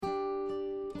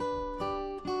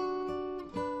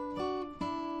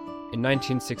in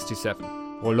 1967,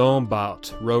 Roland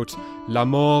Barthes wrote La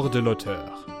mort de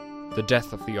l'auteur, The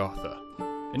Death of the Author,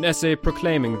 an essay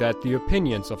proclaiming that the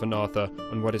opinions of an author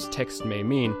on what his text may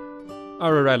mean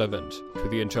are irrelevant to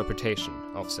the interpretation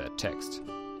of said text.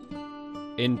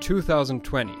 In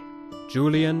 2020,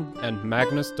 Julian and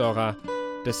Magnus Dora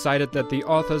decided that the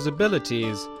author's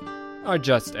abilities are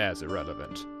just as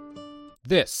irrelevant.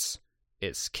 This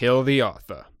is Kill the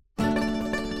Author.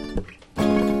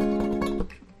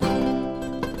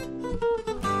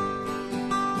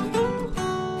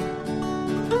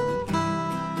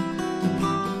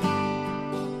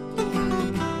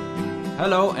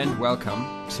 Hello and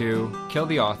welcome to Kill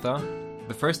the Author,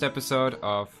 the first episode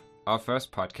of our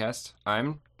first podcast.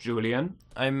 I'm Julian.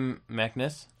 I'm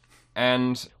Magnus.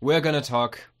 And we're gonna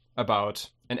talk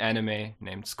about an anime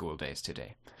named School Days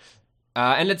today.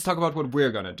 And let's talk about what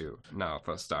we're gonna do now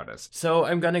for starters. So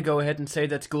I'm gonna go ahead and say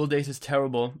that School Days is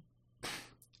terrible.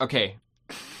 Okay.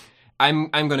 I'm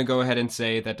gonna go ahead and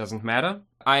say that doesn't matter.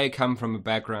 I come from a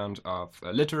background of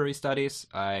literary studies.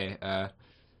 I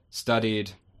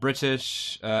studied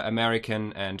British,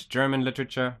 American, and German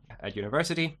literature at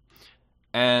university.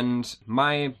 And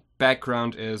my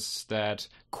background is that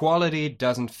quality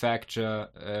doesn't factor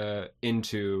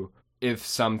into if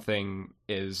something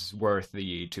is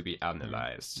worthy to be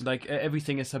analyzed. Like,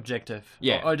 everything is subjective.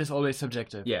 Yeah. Or it is always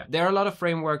subjective. Yeah. There are a lot of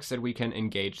frameworks that we can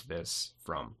engage this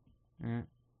from.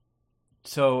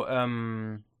 So,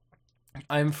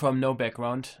 I'm from no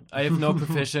background. I have no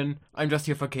profession. I'm just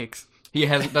here for kicks. He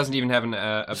doesn't even have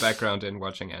a background in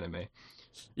watching anime.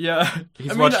 Yeah.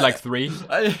 He's watched like 3.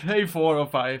 4 or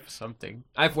 5, something.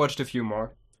 I've watched a few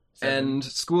more. 7. And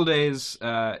School Days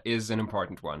is an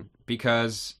important one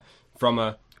because from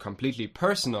a completely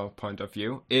personal point of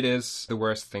view, it is the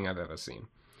worst thing I've ever seen.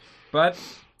 But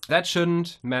that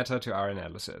shouldn't matter to our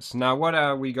analysis. Now, what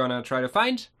are we gonna try to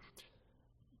find?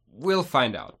 We'll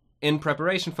find out. In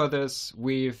preparation for this,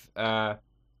 we've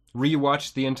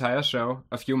rewatched the entire show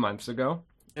a few months ago.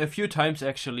 A few times,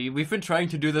 actually. We've been trying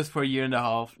to do this for a year and a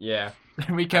half. Yeah.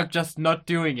 And we kept just not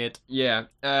doing it. Yeah.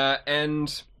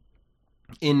 And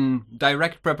in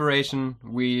direct preparation,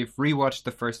 we've rewatched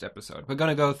the first episode. We're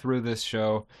gonna go through this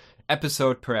show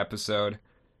episode per episode,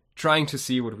 trying to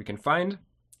see what we can find.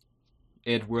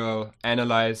 It will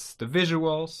analyze the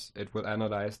visuals, it will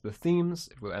analyze the themes,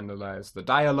 it will analyze the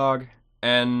dialogue,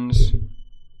 and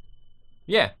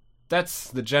yeah,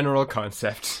 that's the general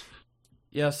concept.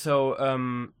 Yeah,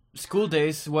 so, School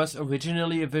Days was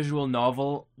originally a visual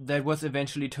novel that was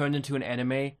eventually turned into an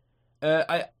anime.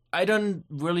 I don't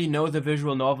really know the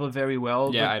visual novel very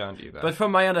well. Yeah, I don't either. But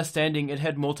from my understanding, it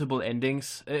had multiple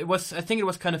endings. I think it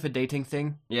was kind of a dating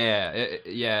thing.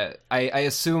 Yeah. I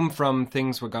assume from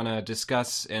things we're gonna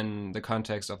discuss in the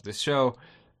context of this show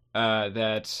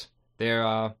that there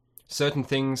are certain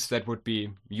things that would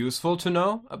be useful to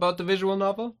know about the visual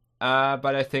novel.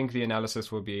 But I think the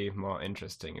analysis will be more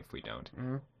interesting if we don't.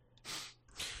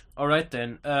 All right,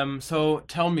 then. So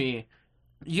tell me,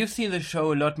 you've seen the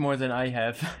show a lot more than I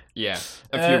have. Yeah,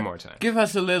 a few more times. Give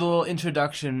us a little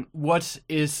introduction.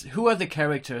 Who are the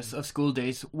characters of School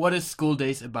Days? What is School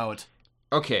Days about?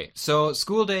 Okay, so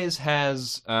School Days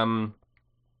has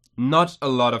not a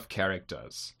lot of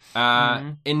characters.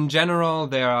 In general,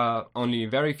 there are only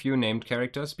very few named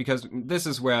characters, because this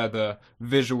is where the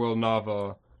visual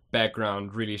novel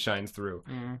background really shines through.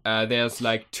 There's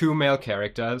like 2 male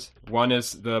characters. One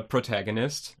is the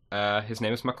protagonist. His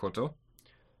name is Makoto.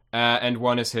 And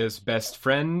one is his best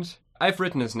friend. I've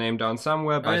written his name down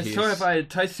somewhere, but so have I,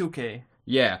 Taisuke.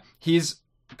 Yeah, he's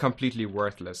completely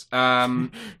worthless.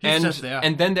 He's just there.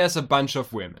 And then there's a bunch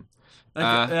of women.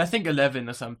 I think 11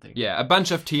 or something. Yeah, a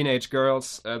bunch of teenage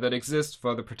girls that exist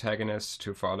for the protagonist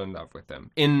to fall in love with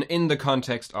them. In the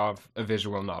context of a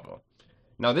visual novel.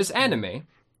 Now, this anime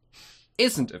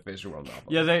isn't a visual novel.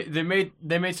 Yeah, they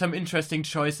made some interesting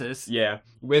choices. Yeah,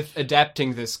 with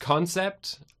adapting this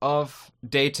concept of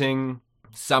dating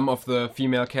some of the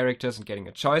female characters and getting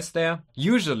a choice there.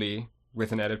 Usually,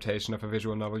 with an adaptation of a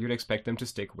visual novel, you'd expect them to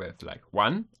stick with like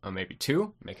 1 or maybe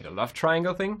 2, make it a love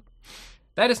triangle thing.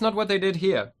 That is not what they did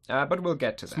here, but we'll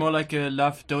get to that. It's more like a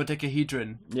love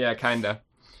dodecahedron. Yeah, kinda.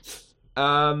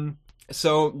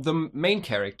 So the main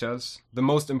characters, the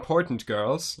most important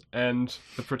girls, and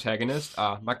the protagonist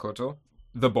are Makoto,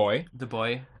 the boy.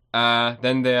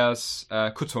 Then there's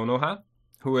Kotonoha,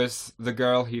 who is the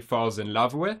girl he falls in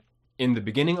love with in the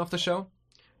beginning of the show.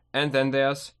 And then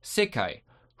there's Sekai,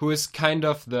 who is kind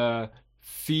of the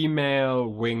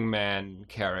female wingman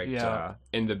character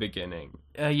in the beginning.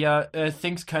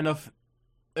 Things kind of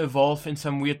evolve in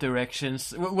some weird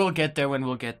directions. We'll get there when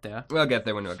we'll get there. We'll get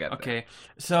there when we'll get there. Okay,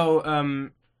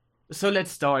 so So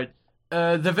let's start.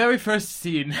 The very first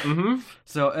scene. Mm-hmm.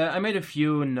 So I made a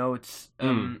few notes.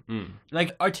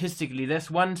 Like artistically, there's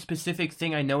one specific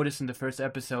thing I noticed in the first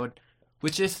episode,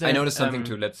 which is that I noticed something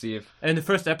too. Let's see if... in the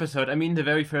first episode, I mean the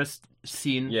very first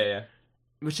scene, Yeah.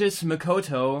 which is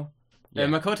Makoto. Yeah.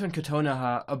 Makoto and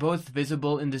Kotonoha are both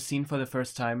visible in the scene for the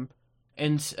first time,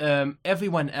 and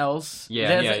everyone else.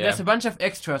 There's a bunch of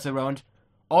extras around.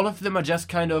 All of them are just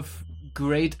kind of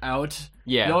grayed out.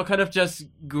 Yeah. They're all kind of just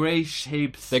gray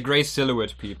shapes. They're gray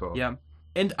silhouette people. Yeah.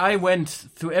 And I went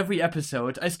through every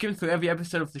episode. I skimmed through every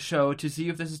episode of the show to see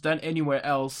if this is done anywhere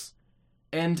else.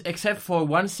 And except for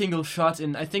one single shot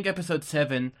in, I think, episode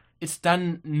 7, it's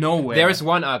done nowhere. There is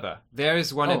one other. There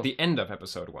is one Oh. at the end of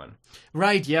episode 1.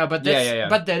 Right, yeah, but that's, Yeah.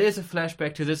 but that is a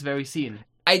flashback to this very scene.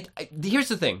 Here's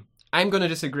the thing. I'm going to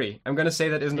disagree. I'm going to say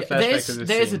that isn't a flashback to this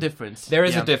There is scene. a difference. There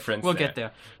is Yeah. a difference. We'll there. get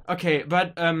there. Okay,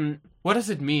 but what does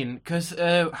it mean? Because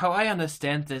how I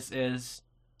understand this is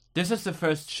the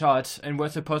first shot, and we're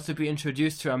supposed to be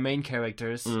introduced to our main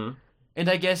characters. Mm. And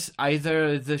I guess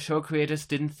either the show creators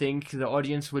didn't think the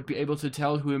audience would be able to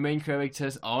tell who the main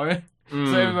characters are,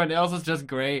 so everyone else is just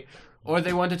gray, or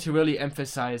they wanted to really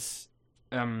emphasize.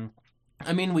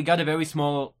 I mean, we got a very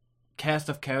small cast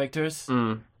of characters.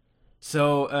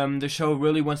 So the show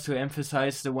really wants to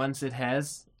emphasize the ones it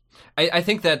has. I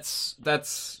think that's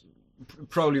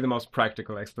probably the most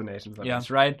practical explanation for Yeah.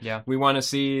 this, right? Yeah. We want to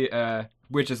see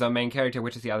which is our main character,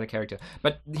 which is the other character.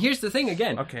 But here's the thing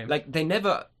again. Okay. Like, they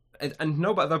never... And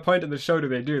no other point in the show do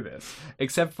they do this.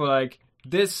 Except for, like,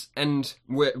 this, and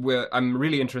I'm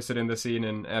really interested in the scene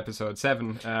in episode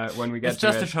 7 when we get It's to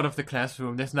just it. a shot of the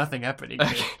classroom. There's nothing happening.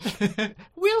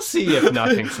 We'll see if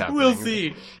nothing's happening. We'll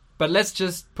see. But let's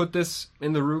just put this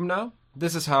in the room now.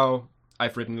 This is how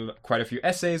I've written quite a few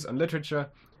essays on literature.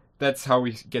 That's how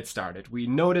we get started. We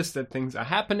notice that things are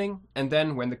happening, and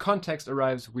then when the context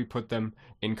arrives, we put them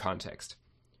in context.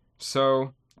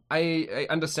 So I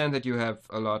understand that you have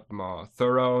a lot more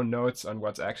thorough notes on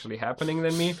what's actually happening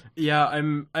than me. Yeah,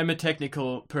 I'm a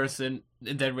technical person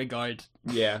in that regard.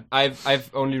 Yeah,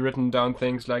 I've only written down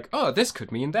things like, oh, this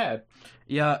could mean that.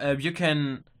 Yeah, you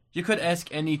could ask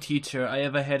any teacher I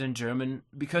ever had in German,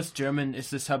 because German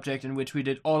is the subject in which we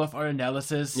did all of our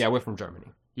analysis. Yeah, we're from Germany.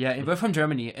 Yeah, we're from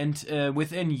Germany, and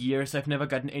within years I've never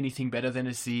gotten anything better than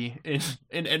a C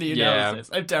in any Yeah. analysis.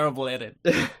 I'm terrible at it.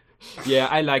 Yeah,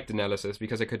 I liked analysis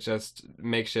because I could just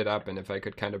make shit up, and if I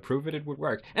could kind of prove it, it would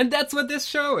work. And that's what this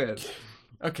show is.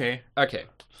 Okay, Okay.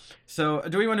 so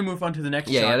do we want to move on to the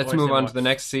next shot? Yeah, let's or is move there on more? to the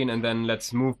next scene, and then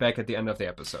let's move back at the end of the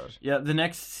episode. Yeah, the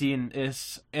next scene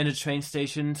is in a train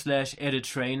station / at a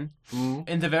train.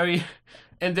 Mm.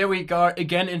 And there we are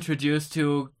again introduced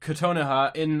to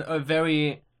Kotonoha in a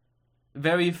very,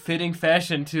 very fitting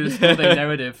fashion to the school day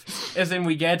narrative. As in,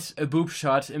 we get a boob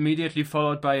shot immediately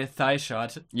followed by a thigh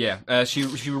shot. Yeah,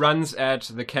 she runs at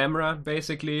the camera,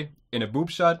 basically, in a boob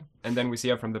shot, and then we see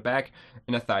her from the back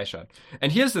in a thigh shot.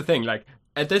 And here's the thing, like,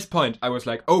 at this point, I was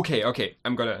like, okay,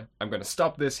 I'm gonna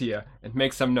stop this here and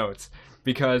make some notes.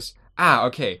 Because,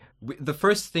 the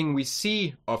first thing we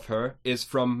see of her is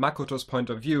from Makoto's point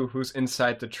of view, who's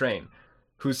inside the train,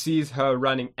 who sees her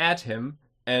running at him,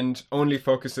 and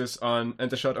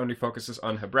the shot only focuses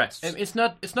on her breasts. It's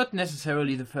not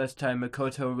necessarily the first time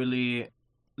Makoto really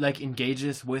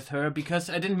engages with her, because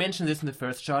I didn't mention this in the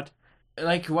first shot.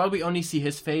 Like, while we only see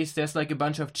his face, there's like a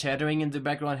bunch of chattering in the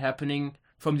background happening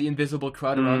from the invisible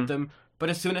crowd around them. But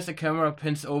as soon as the camera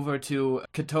pans over to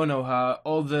Kotonoha,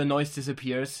 all the noise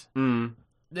disappears.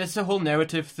 There's a whole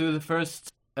narrative through the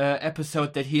first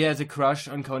episode that he has a crush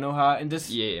on Konoha, and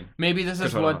this maybe this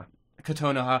is what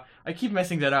Kotonoha. I keep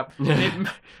messing that up.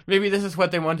 Maybe this is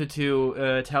what they wanted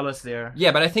to tell us there.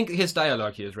 Yeah, but I think his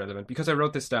dialogue here is relevant, because I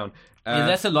wrote this down. Yeah,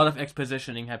 there's a lot of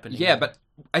expositioning happening. Yeah, but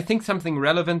I think something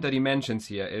relevant that he mentions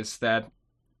here is that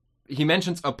he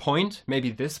mentions a point,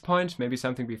 maybe this point, maybe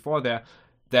something before there,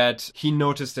 that he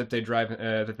noticed that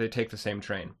they take the same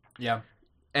train. Yeah.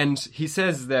 And he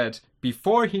says that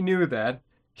before he knew that,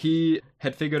 he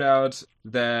had figured out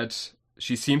that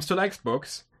she seems to like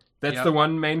books. That's the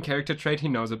one main character trait he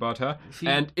knows about her,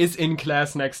 and is in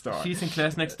class next door. She's in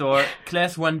class next door,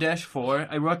 class 1-4.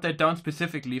 I wrote that down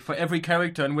specifically for every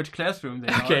character in which classroom they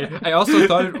are. Okay, I also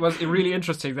thought it was really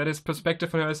interesting that his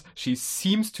perspective on her is she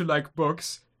seems to like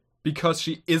books because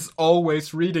she is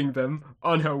always reading them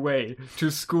on her way to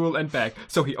school and back.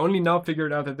 So he only now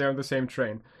figured out that they're on the same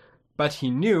train. but he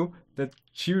knew that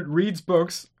she reads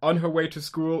books on her way to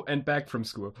school and back from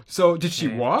school. So did she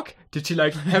walk? Did she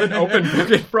like have an open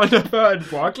book in front of her and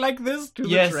walk like this to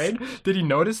the train? Did he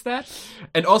notice that?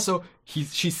 And also, she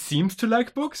seems to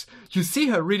like books. You see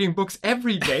her reading books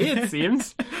every day, it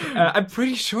seems. I'm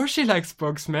pretty sure she likes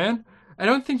books, man. I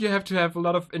don't think you have to have a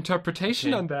lot of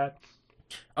interpretation on that.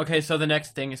 Okay, so the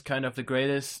next thing is kind of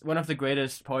one of the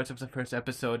greatest parts of the first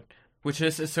episode, which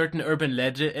is a certain urban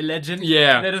legend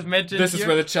Yeah, that is mentioned this here. is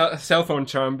where the cell phone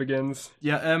charm begins.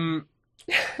 Yeah,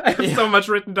 I have so much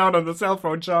written down on the cell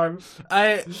phone charm.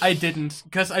 I didn't,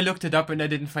 because I looked it up and I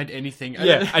didn't find anything.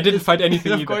 I didn't find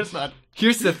anything either. Of course not.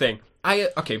 Here's the thing.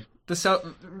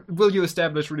 Will you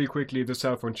establish really quickly the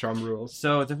cell phone charm rules?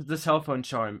 So the cell phone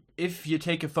charm. If you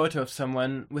take a photo of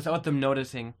someone without them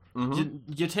noticing,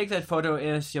 you take that photo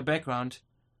as your background,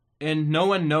 and no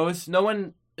one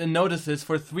notices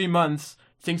for 3 months.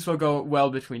 Things will go well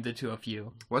between the two of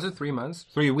you. Was it 3 months?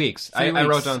 3 weeks. 3 I weeks.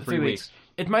 wrote down 3 weeks.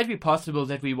 It might be possible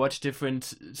that we watch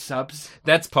different subs.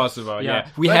 That's possible, yeah. Yeah.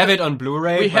 We have it on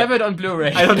Blu-ray. We have it on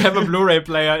Blu-ray. I don't have a Blu-ray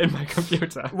player in my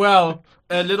computer. Well,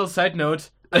 a little side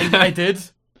note. I did.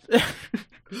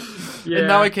 And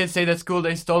now I can say that school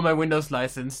they stole my Windows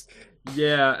license.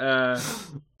 Yeah,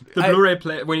 the Blu-ray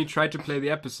player, when you tried to play the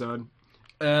episode.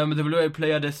 The Blu-ray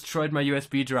player destroyed my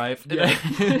USB drive. Yeah.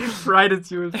 Fried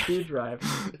its USB drive.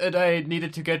 And I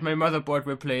needed to get my motherboard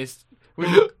replaced.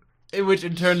 Which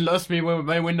in turn lost me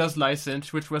my Windows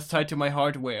license, which was tied to my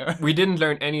hardware. We didn't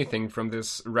learn anything from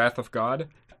this Wrath of God,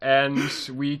 and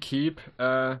we keep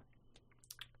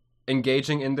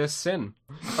engaging in this sin.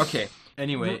 Okay.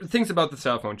 Anyway. Things about the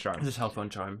cell phone charm. The cell phone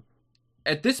charm.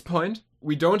 At this point,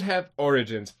 we don't have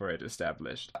origins for it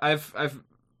established. I've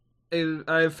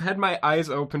had my eyes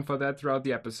open for that throughout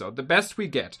the episode. The best we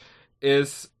get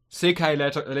is Sekai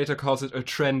later calls it a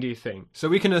trendy thing. So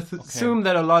we can assume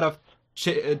that a lot of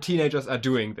teenagers are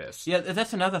doing this. Yeah,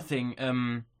 that's another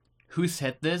thing. Who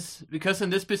said this? Because in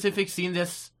this specific scene,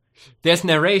 there's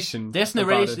narration. There's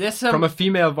narration. There's from a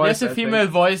female voice. There's a female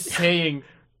voice saying,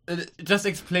 just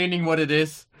explaining what it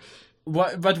is.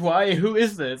 But why? Who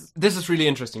is this? This is really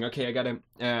interesting. Okay, I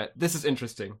gotta... this is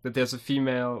interesting that there's a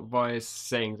female voice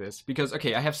saying this. Because,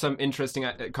 okay, I have some interesting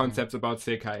concepts about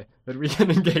Sekai that we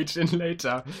can engage in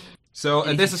later. So,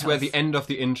 this is where the end of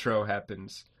the intro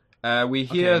happens. We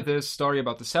hear this story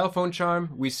about the cell phone charm.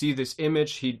 We see this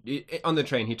image. On the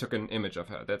train, he took an image of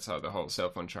her. That's how the whole cell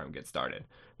phone charm gets started.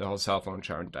 The whole cell phone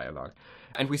charm dialogue.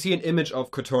 And we see an image of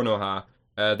Kotonoha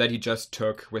that he just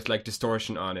took with like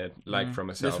distortion on it, like from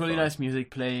a cell phone. There's really nice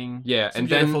music playing. Yeah, it's a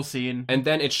beautiful scene. And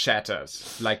then it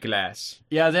shatters like glass.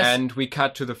 Yeah, and we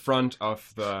cut to the front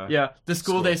of the the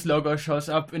School Days logo shows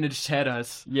up and it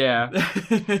shatters. Yeah.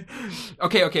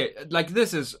 Okay. Like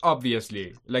this is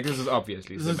obviously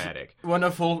thematic.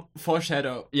 Wonderful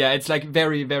foreshadow. Yeah, it's like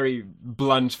very, very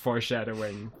blunt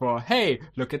foreshadowing for, hey,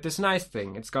 look at this nice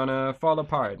thing. It's gonna fall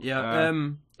apart. Yeah.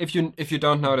 If you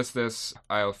don't notice this,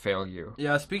 I'll fail you.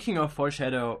 Yeah, speaking of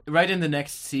foreshadow, right in the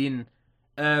next scene,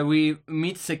 we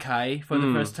meet Sekai for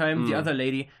the first time, the other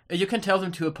lady. You can tell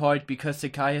them two apart because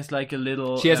Sekai has like a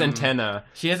little... She has antenna.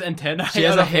 She has antenna. She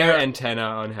has a hair antenna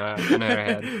on her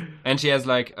head. And she has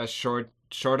like a shorter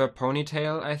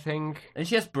ponytail, I think. And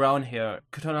she has brown hair.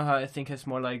 Kotonoha, I think, has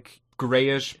more like...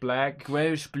 grayish black.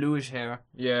 Grayish bluish hair.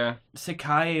 Yeah.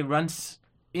 Sekai runs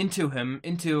into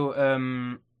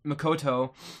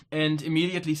Makoto and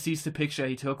immediately sees the picture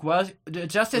he took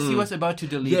just as he was about to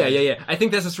delete it. Yeah. I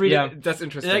think this is really that's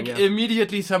interesting. Like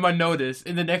immediately someone noticed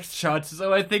in the next shot,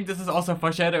 so I think this is also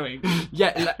foreshadowing.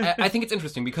 Yeah, I think it's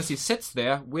interesting because he sits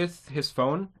there with his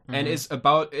phone and is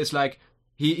like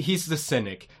he's the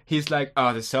cynic. He's like,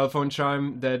 the cell phone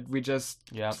charm that we just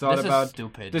thought about.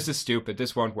 Stupid. This is stupid.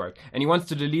 This won't work. And he wants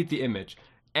to delete the image.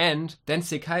 And then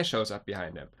Sekai shows up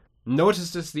behind him,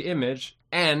 notices the image,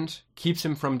 and keeps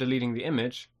him from deleting the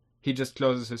image. He just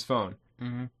closes his phone.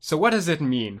 Mm-hmm. So what does it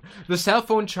mean? The cell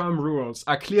phone charm rules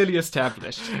are clearly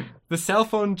established. The cell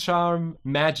phone charm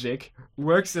magic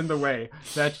works in the way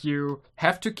that you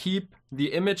have to keep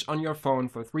the image on your phone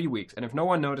for 3 weeks. And if no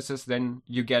one notices, then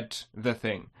you get the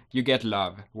thing. You get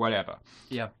love, whatever.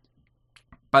 Yeah.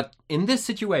 But in this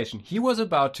situation, he was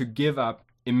about to give up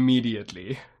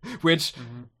immediately, which...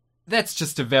 Mm-hmm. That's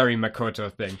just a very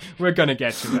Makoto thing. We're gonna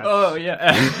get to that. Oh,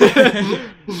 yeah.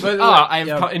 But,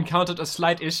 I've encountered a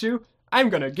slight issue. I'm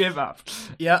gonna give up.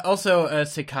 Yeah, also,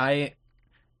 Sekai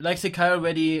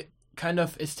already kind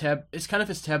of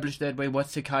established that way what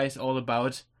Sekai is all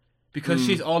about. Because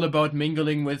she's all about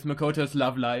mingling with Makoto's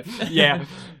love life. Yeah.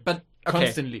 But,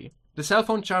 constantly. The cell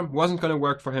phone charm wasn't gonna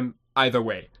work for him either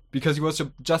way. Because he was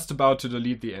just about to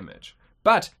delete the image.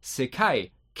 But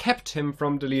Sekai kept him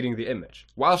from deleting the image.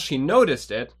 While she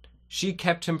noticed it, she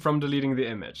kept him from deleting the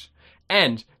image.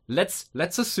 And let's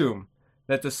assume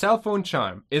that the cell phone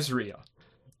charm is real.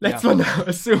 Let's for now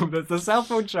assume that the cell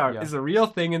phone charm is a real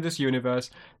thing in this universe.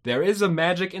 There is a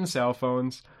magic in cell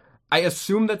phones. I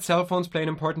assume that cell phones play an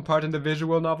important part in the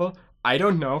visual novel. I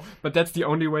don't know, but that's the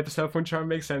only way the cell phone charm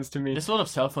makes sense to me. There's a lot of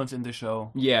cell phones in the show.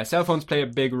 Yeah, cell phones play a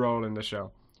big role in the show.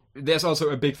 There's also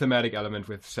a big thematic element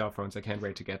with cell phones. I can't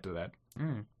wait to get to that.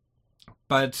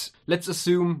 But let's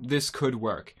assume this could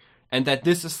work, and that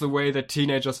this is the way that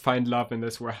teenagers find love in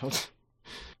this world.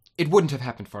 It wouldn't have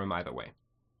happened for him either way.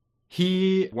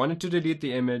 He wanted to delete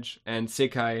the image, and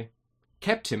Sekai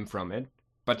kept him from it,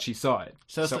 but she saw it.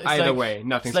 So either way, nothing's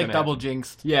gonna happen. It's like double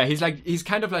jinxed. Yeah, he's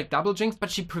kind of like double jinxed,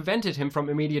 but she prevented him from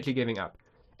immediately giving up.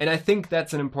 And I think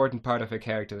that's an important part of her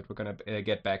character that we're gonna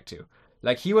get back to.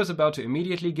 Like, he was about to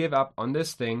immediately give up on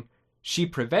this thing. She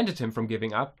prevented him from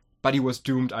giving up, but he was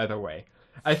doomed either way.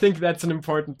 I think that's an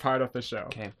important part of the show.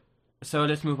 Okay. So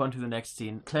let's move on to the next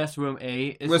scene. Classroom A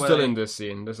is We're still in this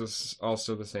scene. This is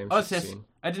also the same scene.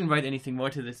 I didn't write anything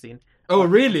more to this scene. Oh,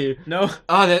 really? No.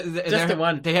 Oh, just the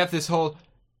one. They have this whole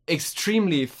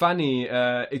extremely funny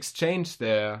exchange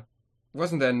there.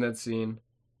 Wasn't that in that scene?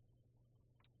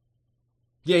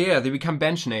 Yeah, they become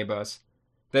bench neighbors.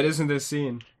 That is in this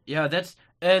scene. Yeah, that's...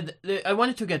 I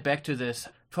wanted to get back to this.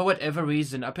 For whatever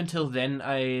reason, up until then,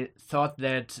 I thought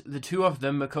that the two of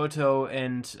them, Makoto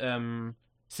and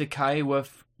Sekai, were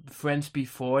friends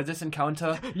before this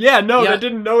encounter. They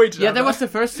didn't know each other. Yeah, that was the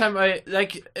first time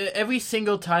every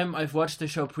single time I've watched the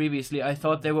show previously, I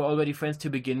thought they were already friends to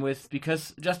begin with,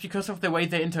 because of the way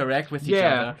they interact with each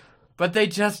other. But they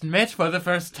just met for the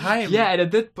first time. Yeah, and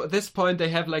at this point they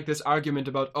have like this argument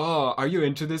about, oh, are you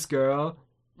into this girl?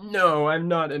 No, I'm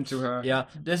not into her. Yeah,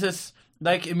 this is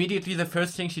like immediately the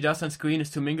first thing she does on screen is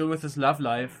to mingle with his love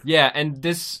life. Yeah, and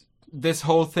this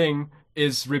whole thing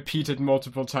is repeated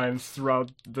multiple times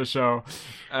throughout the show.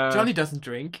 Johnny doesn't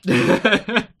drink.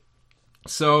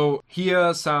 So here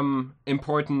are some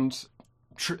important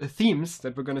themes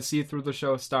that we're going to see through the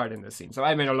show start in this scene. So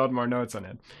I made a lot more notes on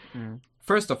it.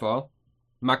 First of all,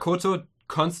 Makoto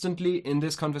constantly, in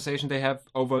this conversation they have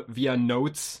via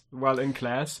notes while in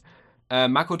class,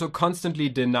 Makoto constantly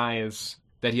denies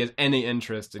that he has any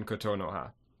interest in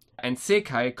Kotonoha. And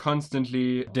Sekai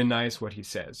constantly denies what he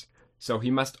says. So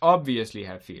he must obviously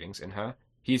have feelings in her.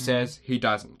 He says he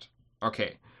doesn't.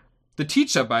 Okay. The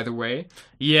teacher, by the way...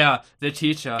 Yeah, the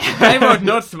teacher. I wrote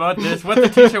notes about this, what the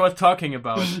teacher was talking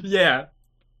about. Yeah.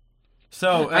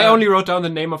 So... I only wrote down the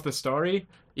name of the story.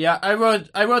 Yeah, I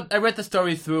read the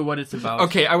story through what it's about.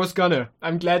 Okay,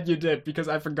 I'm glad you did, because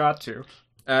I forgot to.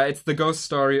 It's the ghost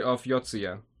story of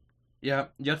Yotsuya. Yeah,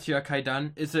 Yotsuya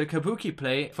Kaidan is a kabuki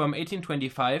play from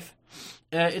 1825.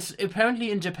 It's apparently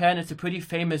in Japan. It's a pretty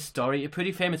famous story, a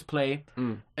pretty famous play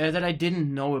that I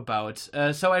didn't know about.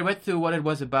 So I read through what it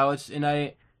was about, and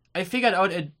I figured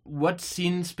out at what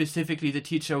scene specifically the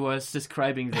teacher was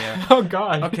describing there. Oh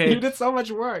God! Okay, you did so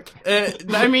much work.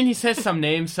 I mean, he says some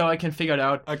names, so I can figure it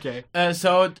out. Okay.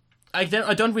 So I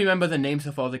don't remember the names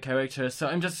of all the characters, so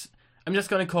I'm just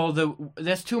gonna call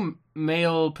there's two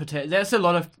male there's a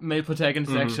lot of male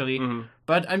protagonists actually,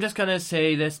 but I'm just gonna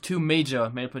say there's two major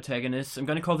male protagonists. I'm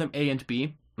gonna call them A and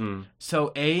B.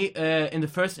 So A, in the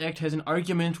first act, has an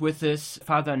argument with his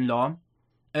father-in-law.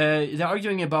 They're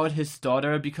arguing about his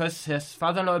daughter because his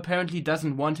father-in-law apparently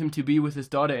doesn't want him to be with his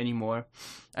daughter anymore.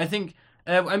 I think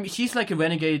he's like a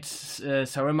renegade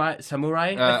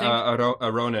samurai, I think.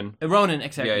 A Ronin. A Ronin,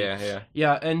 exactly. Yeah.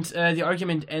 Yeah, and the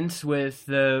argument ends with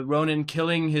the Ronin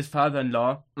killing his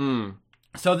father-in-law.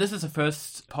 So this is the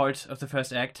first part of the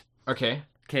first act. Okay,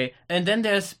 and then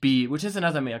there's B, which is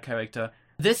another male character.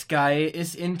 This guy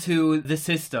is into the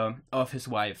sister of his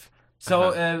wife.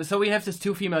 So so we have these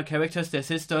two female characters, they're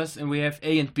sisters, and we have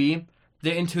A and B.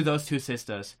 They're into those two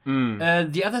sisters.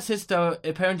 The other sister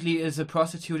apparently is a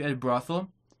prostitute at a brothel.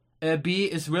 B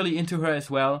is really into her as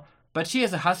well, but she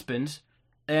has a husband,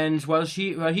 and while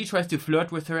he tries to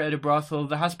flirt with her at a brothel,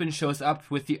 the husband shows up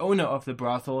with the owner of the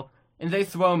brothel, and they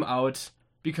throw him out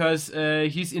because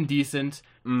he's indecent.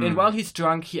 And while he's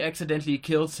drunk, he accidentally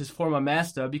kills his former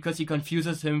master because he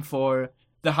confuses him for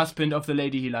the husband of the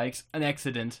lady he likes. An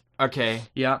accident. Okay.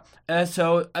 Yeah.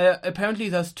 So apparently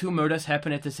those two murders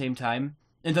happen at the same time.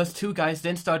 And those two guys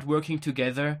then start working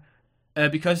together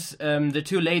because the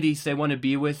two ladies they want to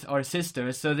be with are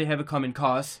sisters, so they have a common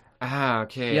cause. Ah,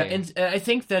 okay. Yeah, and I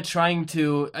think they're trying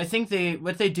to...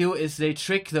 what they do is they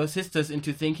trick those sisters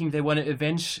into thinking they want to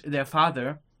avenge their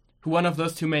father, who one of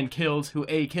those two men killed, who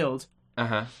A killed.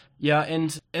 Uh-huh. Yeah,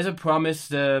 and as a promise,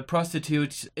 the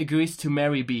prostitute agrees to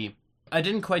marry B. I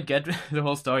didn't quite get the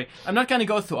whole story. I'm not gonna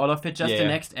go through all of it, just the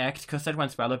next act, because that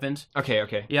one's relevant.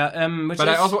 Okay. Yeah,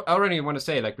 I also already want to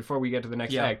say, like, before we get to the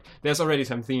next act, there's already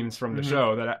some themes from the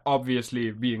show that are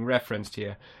obviously being referenced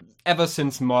here. Ever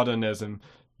since modernism,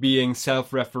 being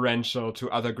self-referential to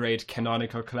other great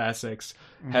canonical classics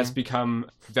has become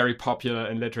very popular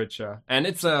in literature. And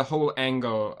it's a whole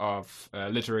angle of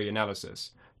literary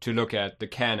analysis to look at the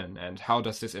canon and how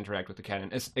does this interact with the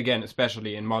canon. Again,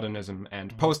 especially in modernism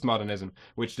and postmodernism,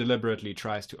 which deliberately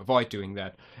tries to avoid doing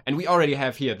that. And we already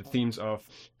have here the themes of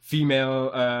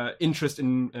female interest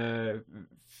in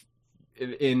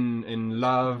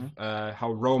love,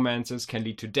 how romances can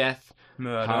lead to death.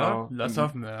 Murder. Lots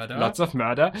of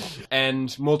murder.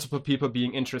 And multiple people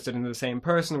being interested in the same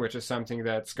person, which is something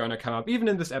that's going to come up even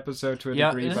in this episode to a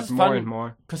degree, but more and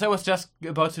more. Because I was just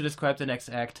about to describe the next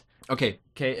act. Okay.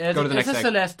 Go to the next act. This is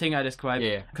the last thing I described.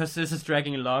 Yeah. Because this is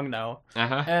dragging along now.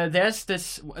 There's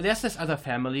this other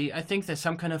family. I think there's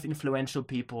some kind of influential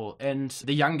people. And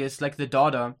the youngest, like the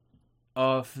daughter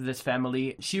of this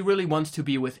family, she really wants to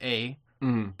be with A.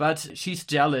 But she's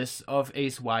jealous of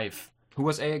A's wife. Who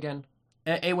was A again?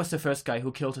 A was the first guy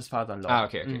who killed his father-in-law.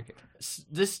 Okay.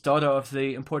 This daughter of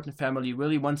the important family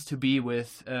really wants to be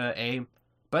with A,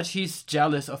 but she's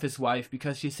jealous of his wife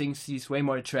because she thinks he's way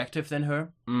more attractive than her.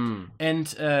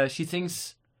 And she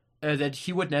thinks that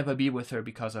he would never be with her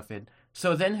because of it.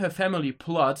 So then her family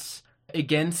plots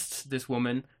against this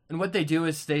woman, and what they do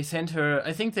is they send her,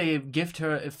 I think they gift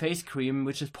her a face cream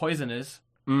which is poisonous,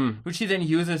 which she then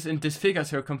uses and disfigures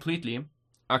her completely.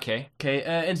 Okay,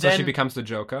 and so then she becomes the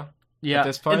Joker. Yeah, at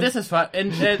this point? And this is fun.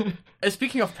 And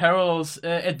speaking of parallels,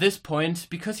 at this point,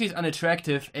 because he's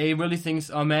unattractive, A really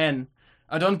thinks, "Oh man,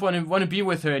 I don't want to be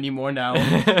with her anymore now."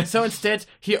 So instead,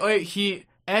 he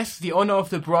asks the owner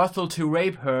of the brothel to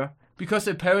rape her because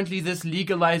apparently this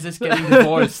legalizes getting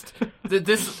divorced.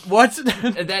 This what?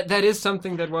 that is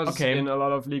something that was in a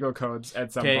lot of legal codes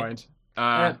at some point.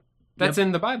 That's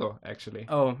in the Bible, actually.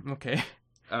 Oh, okay.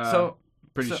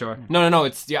 Pretty sure. No,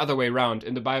 it's the other way around.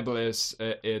 In the Bible, it's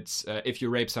if you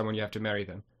rape someone, you have to marry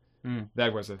them.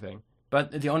 That was the thing.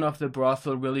 But the owner of the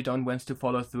brothel really don't want to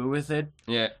follow through with it.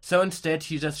 Yeah. So instead,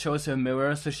 he just shows her a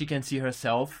mirror so she can see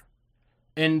herself.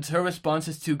 And her response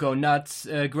is to go nuts,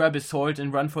 grab a sword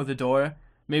and run for the door,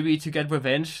 maybe to get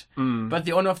revenge. But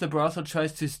the owner of the brothel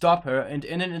tries to stop her, and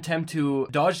in an attempt to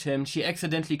dodge him, she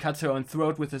accidentally cuts her own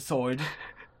throat with a sword.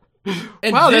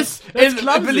 And wow, this that's is,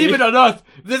 clumsy. Believe it or not,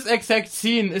 this exact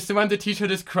scene is the one the teacher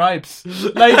describes.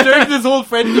 Like, during this whole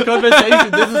friendly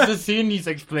conversation, this is the scene he's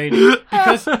explaining.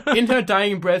 Because in her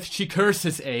dying breath, she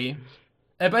curses A.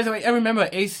 By the way, I remember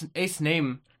A's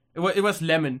name. It was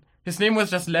Lemon. His name was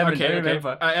just Lemon, I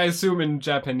remember. I assume in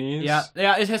Japanese. Yeah,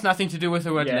 it has nothing to do with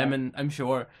the word lemon, I'm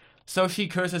sure. So she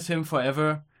curses him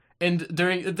forever. And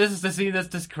this is the scene that's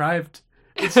described.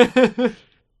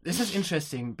 This is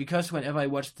interesting because whenever I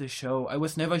watched the show, I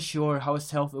was never sure how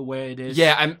self-aware it is.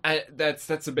 Yeah,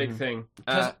 that's a big thing.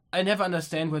 I never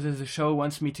understand whether the show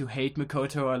wants me to hate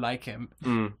Makoto or like him.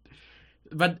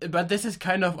 But this is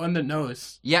kind of on the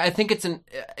nose. Yeah, I think it's an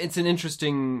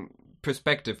interesting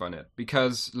perspective on it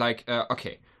because, like,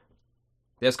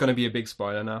 there's gonna be a big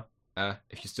spoiler now.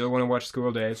 If you still want to watch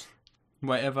School Days,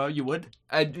 whatever you would.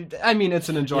 I mean, it's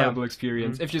an enjoyable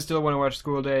experience. If you still want to watch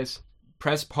School Days,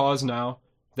 press pause now.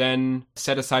 Then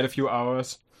set aside a few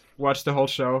hours, watch the whole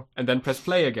show, and then press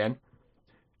play again.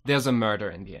 There's a murder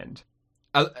in the end.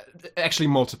 Actually,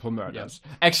 multiple murders.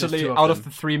 Yeah. Actually, out of the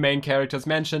 3 main characters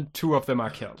mentioned, 2 of them are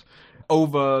killed.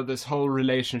 Over this whole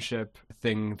relationship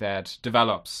thing that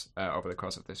develops over the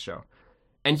course of this show.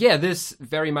 And yeah, this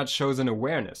very much shows an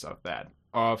awareness of that.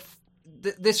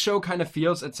 This show kind of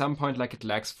feels at some point like it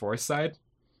lacks foresight.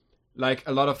 Like,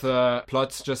 a lot of the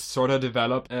plots just sort of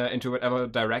develop into whatever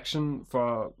direction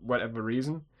for whatever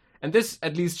reason. And this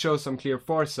at least shows some clear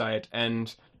foresight,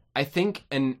 and I think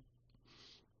an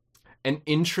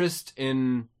interest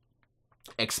in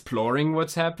exploring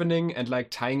what's happening and, like,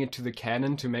 tying it to the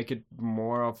canon to make it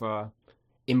more of a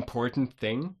important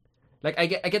thing. Like, I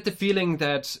get the feeling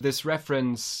that this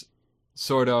reference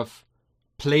sort of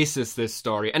places this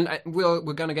story, and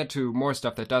we're gonna get to more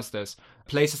stuff that does this,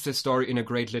 places this story in a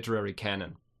great literary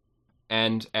canon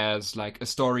and as like a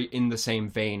story in the same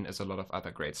vein as a lot of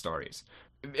other great stories.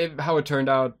 How it turned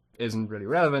out isn't really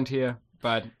relevant here,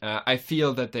 but I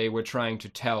feel that they were trying to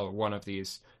tell one of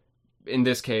these, in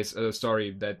this case, a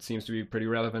story that seems to be pretty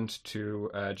relevant to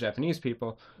Japanese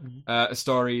people, a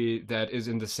story that is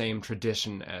in the same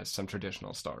tradition as some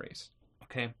traditional stories.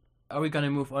 Okay. are we gonna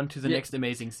move on to the next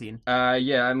amazing scene?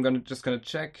 Yeah, I'm just gonna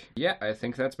check. Yeah, I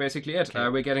think that's basically it. Okay.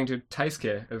 We're getting to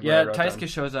Taisuke. Taisuke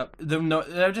shows up.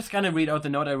 I'm just gonna read out the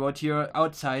note I wrote here.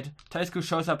 Outside, Taisuke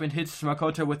shows up and hits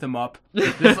Makoto with a mop.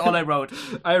 This is all I wrote.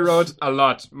 I wrote a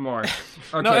lot more.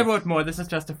 Okay. No, I wrote more. This is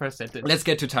just the first sentence. Let's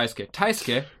get to Taisuke.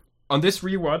 Taisuke, on this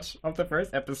rewatch of the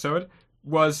first episode,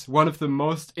 was one of the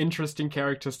most interesting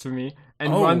characters to me,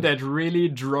 and one that really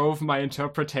drove my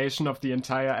interpretation of the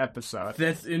entire episode.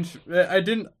 That's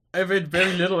I read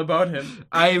very little about him.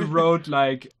 I wrote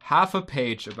like half a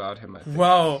page about him, I think.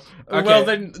 Wow. Okay. Well,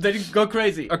 then go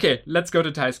crazy. Okay, let's go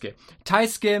to Taisuke.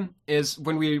 Taisuke is,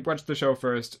 when we watched the show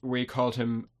first, we called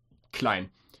him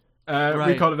Klein.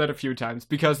 We called him that a few times,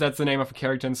 because that's the name of a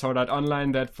character in Sword Art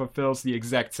Online that fulfills the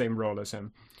exact same role as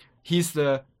him. He's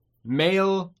the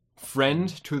male friend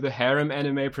to the harem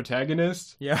anime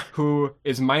protagonist, who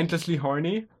is mindlessly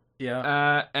horny,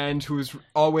 and who's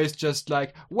always just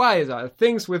like, why are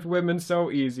things with women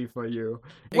so easy for you?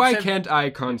 Why can't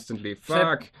I constantly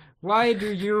fuck? Why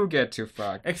do you get to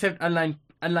fuck? Except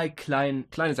unlike Klein.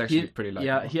 Klein is actually pretty likable.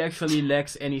 Yeah, he actually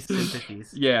lacks any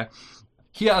sympathies. Yeah.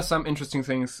 Here are some interesting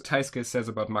things Taisuke says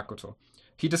about Makoto.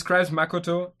 He describes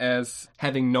Makoto as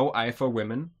having no eye for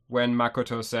women. When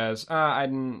Makoto says, I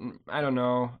don't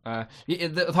know.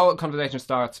 The whole conversation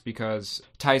starts because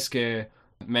Taisuke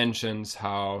mentions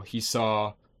how he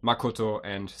saw Makoto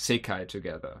and Sekai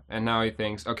together. And now he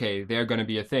thinks, okay, they're going to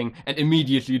be a thing. And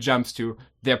immediately jumps to,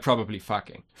 they're probably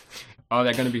fucking. Oh,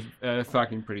 they're going to be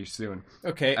fucking pretty soon.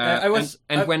 Okay.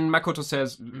 When Makoto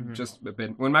says, just a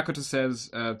bit, when Makoto says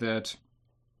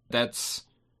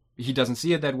he doesn't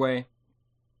see it that way,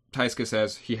 Taisuke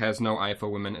says he has no eye for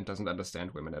women and doesn't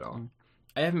understand women at all.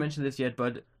 I haven't mentioned this yet,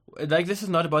 but like this is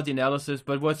not about the analysis,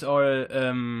 but what's our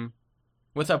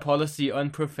policy on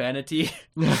profanity?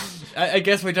 I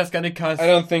guess we're just gonna cuss. I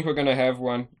don't think we're gonna have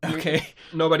one. Okay.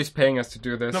 Nobody's paying us to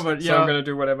do this, so I'm gonna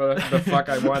do whatever the fuck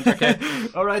I want. Okay.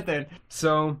 All right then.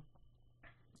 So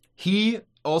he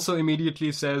also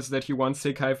immediately says that he wants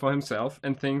Sekai for himself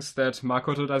and thinks that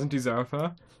Makoto doesn't deserve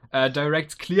her.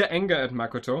 Directs clear anger at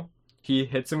Makoto. He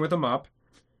hits him with a mop,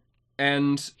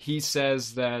 and he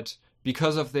says that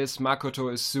because of this,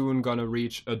 Makoto is soon gonna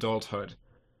reach adulthood.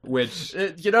 Which...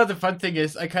 the fun thing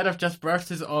is, I kind of just brushed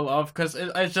this all off, because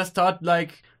I just thought,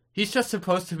 like, he's just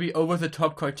supposed to be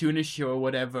over-the-top cartoonish or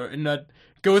whatever, and not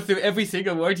go through every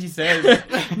single word he says.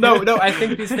 No, I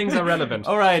think these things are relevant.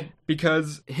 Alright.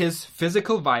 Because his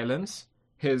physical violence,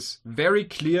 his very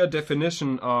clear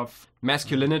definition of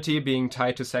masculinity being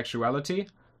tied to sexuality,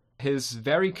 his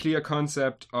very clear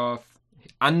concept of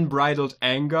unbridled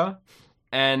anger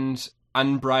and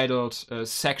unbridled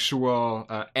sexual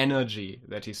energy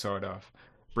that he sort of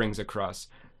brings across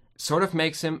sort of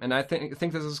makes him, and I think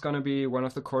this is going to be one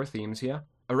of the core themes here,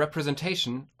 a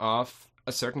representation of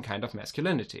a certain kind of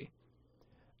masculinity.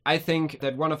 I think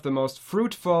that one of the most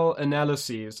fruitful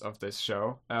analyses of this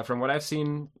show, from what I've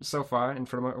seen so far and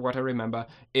from what I remember,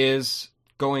 is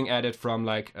going at it from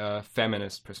like a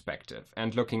feminist perspective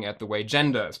and looking at the way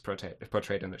gender is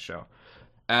portrayed in the show.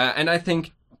 And I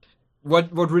think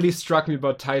what really struck me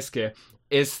about Taisuke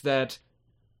is that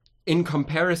in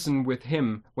comparison with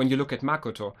him, when you look at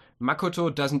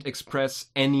Makoto doesn't express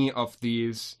any of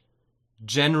these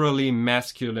generally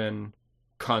masculine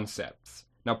concepts.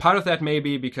 Now, part of that may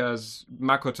be because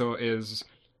Makoto is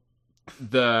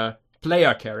the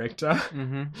player character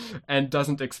and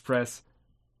doesn't express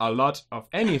a lot of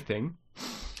anything.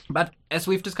 But as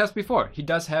we've discussed before, he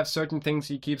does have certain things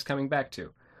he keeps coming back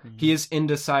to. He is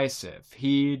indecisive.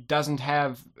 He doesn't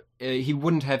have... he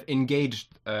wouldn't have engaged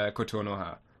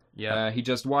Kotonoha. Yeah. He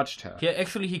just watched her. Yeah,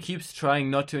 actually, he keeps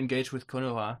trying not to engage with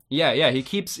Konoha. Yeah. He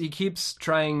keeps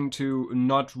trying to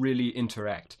not really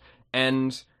interact.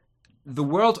 And the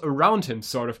world around him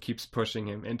sort of keeps pushing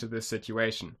him into this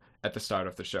situation at the start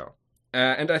of the show.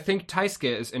 And I think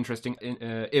Taisuke is interesting.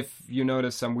 If you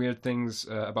notice some weird things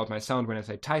about my sound when I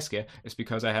say Taisuke, it's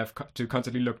because I have to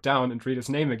constantly look down and read his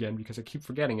name again because I keep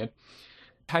forgetting it.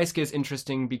 Taisuke is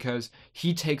interesting because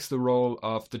he takes the role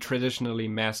of the traditionally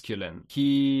masculine.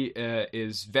 He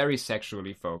is very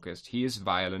sexually focused. He is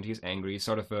violent. He's angry. He's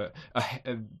sort of the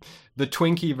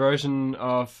Twinkie version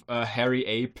of a hairy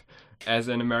ape as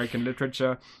in American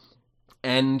literature.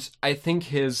 And I think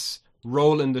his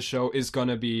role in the show is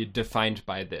gonna be defined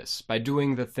by this, by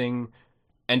doing the thing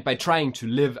and by trying to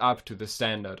live up to the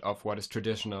standard of what is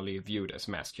traditionally viewed as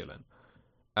masculine.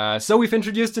 So we've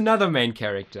introduced another main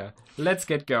character. Let's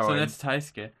get going. So that's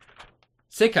Taisuke.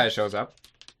 Sekai shows up.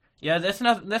 Yeah, that's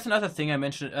another thing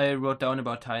I wrote down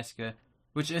about Taisuke,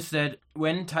 which is that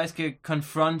when Taisuke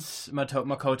confronts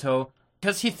Makoto,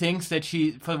 Because he thinks that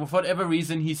for whatever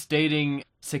reason, he's dating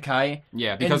Sekai.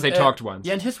 Yeah, because they talked once.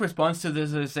 Yeah, and his response to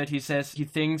this is that he says he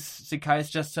thinks Sekai is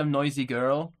just some noisy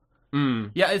girl.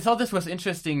 Yeah, I thought this was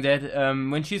interesting that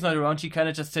when she's not around, she kind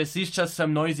of just says, she's just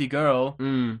some noisy girl.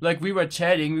 Like, we were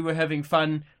chatting, we were having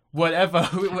fun, whatever.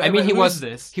 I mean, he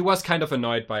was kind of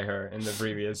annoyed by her in the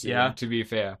previous year, to be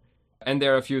fair. And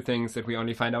there are a few things that we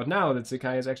only find out now that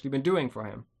Sekai has actually been doing for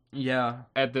him. Yeah.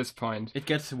 At this point. It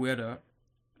gets weirder.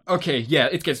 Okay, yeah,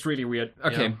 it gets really weird.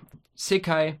 Okay, Yeah.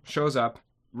 Sekai shows up,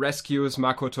 rescues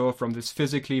Makoto from this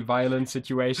physically violent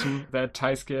situation that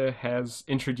Taisuke has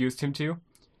introduced him to,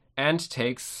 and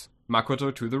takes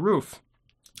Makoto to the roof.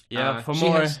 Yeah, for she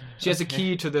more... She has a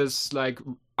key to this, like,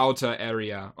 outer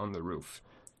area on the roof.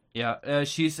 Yeah,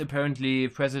 she's apparently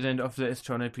president of the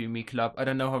Astronomy Club. I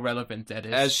don't know how relevant that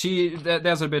is.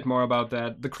 There's a bit more about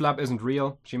that. The club isn't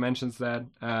real. She mentions that.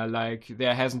 Like,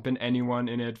 there hasn't been anyone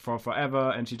in it for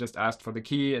forever, and she just asked for the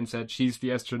key and said she's the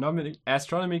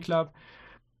Astronomy Club.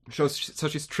 So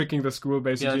she's tricking the school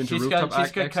basically into rooftop access.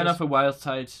 She's got kind of a wild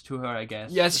side to her, I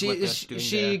guess. Yeah,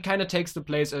 she kind of takes the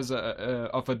place as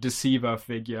of a deceiver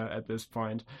figure at this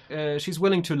point. She's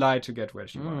willing to lie to get where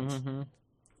she wants.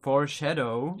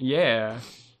 Foreshadow. Yeah.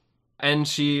 And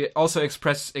she also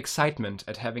expressed excitement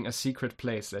at having a secret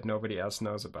place that nobody else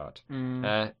knows about.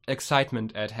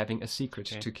 Excitement at having a secret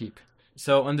to keep.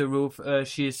 So on the roof,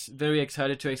 she's very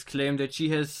excited to exclaim that she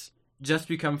has just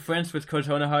become friends with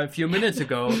Kotonoha a few minutes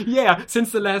ago. Yeah,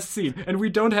 since the last scene. And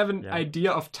we don't have an idea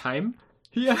of time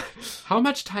here. How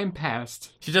much time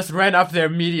passed? She just ran up there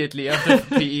immediately after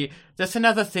PE. That's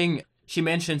another thing. She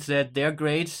mentions that their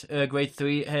grade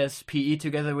 3, has PE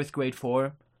together with grade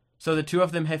 4. So the two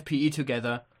of them have PE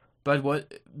together. But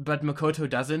Makoto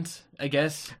doesn't, I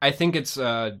guess. I think it's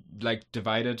like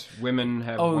divided. Women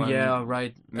have one. Oh, yeah,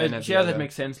 right. That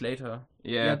makes sense later.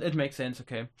 Yeah, it makes sense,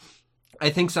 okay. I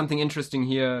think something interesting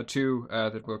here, too,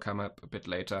 that will come up a bit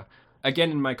later.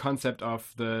 Again, in my concept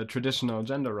of the traditional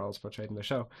gender roles portrayed in the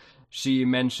show, she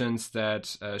mentions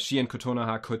that she and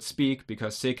Kotonoha could speak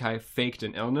because Sekai faked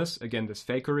an illness. Again, this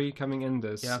fakery coming in,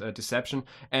 this deception.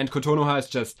 And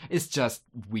Kotonoha is just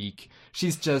weak.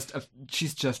 She's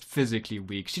just physically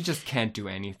weak. She just can't do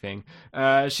anything.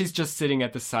 She's just sitting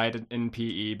at the side in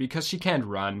PE because she can't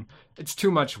run. It's too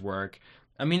much work.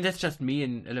 I mean, that's just me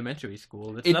in elementary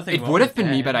school. It would have been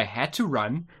me, but I had to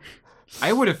run.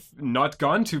 I would have not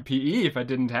gone to PE if I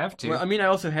didn't have to. Well, I mean, I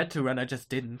also had to run, I just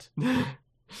didn't.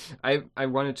 I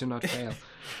wanted to not fail.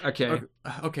 Okay.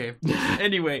 Okay.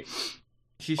 Anyway.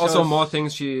 Also, more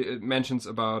things she mentions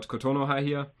about Kotonoha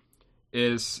here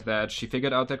is that she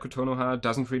figured out that Kotonoha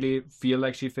doesn't really feel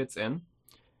like she fits in.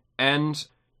 And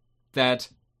that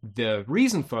the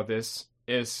reason for this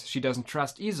is she doesn't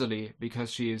trust easily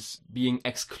because she's being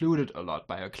excluded a lot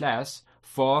by her class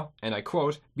for, and I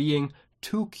quote, being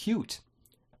too cute.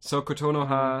 So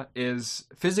Kotonoha is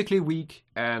physically weak,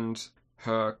 and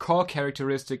her core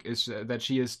characteristic is that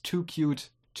she is too cute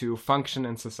to function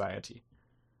in society.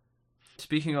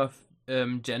 Speaking of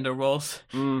gender roles,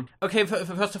 okay.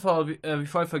 First of all,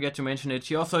 before I forget to mention it,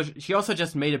 she also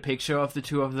just made a picture of the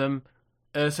two of them,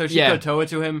 so she could show it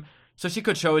to him. So she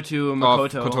could show it to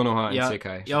Makoto. Of Kotonoha and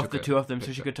Sekai. Yeah, of the two of them,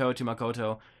 so she could show it to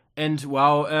Makoto. And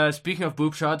wow, speaking of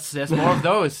boob shots, there's more of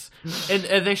those. And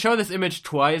they show this image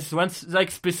twice. Once,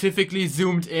 like, specifically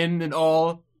zoomed in and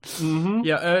all. Mm-hmm.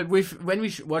 Yeah, when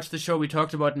we watched the show, we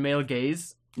talked about male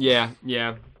gaze. Yeah.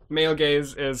 Male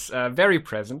gaze is very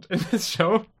present in this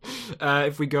show.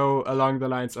 If we go along the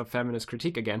lines of feminist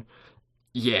critique again.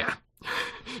 Yeah.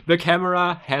 The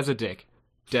camera has a dick.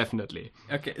 Definitely.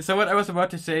 Okay, so what I was about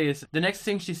to say is, the next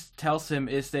thing she tells him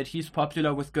is that he's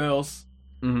popular with girls.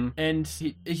 Mm-hmm. And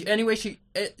she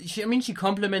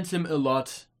compliments him a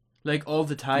lot, like all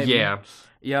the time. Yeah.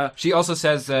 She also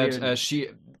says that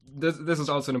this is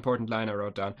also an important line I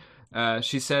wrote down.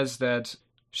 She says that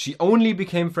she only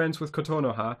became friends with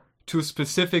Kotonoha to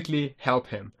specifically help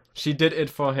him. She did it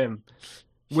for him,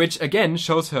 which again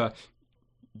shows her.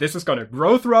 This is gonna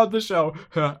grow throughout the show.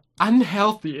 Her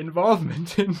unhealthy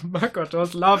involvement in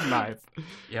Makoto's love life.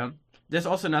 Yeah. There's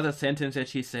also another sentence that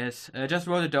she says. I just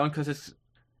wrote it down because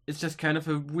it's just kind of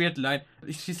a weird line.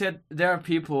 She said, there are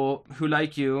people who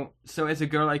like you, so as a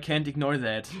girl I can't ignore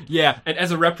that. Yeah, and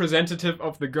as a representative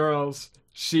of the girls,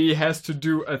 she has to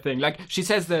do a thing. Like, she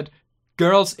says that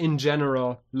girls in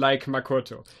general like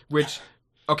Makoto, which,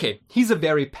 okay, he's a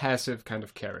very passive kind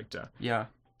of character. Yeah.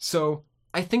 So,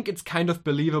 I think it's kind of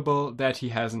believable that he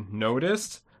hasn't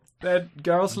noticed that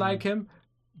girls like him,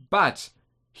 but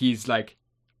he's, like,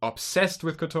 obsessed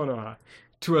with Kotonoha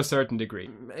to a certain degree.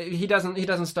 He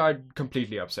doesn't start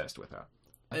completely obsessed with her.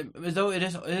 Though it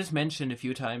is mentioned a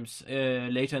few times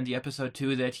later in the episode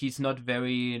too that he's not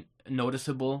very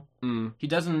noticeable. He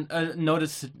doesn't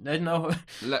notice. I don't know.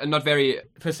 Not very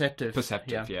perceptive.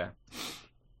 Yeah.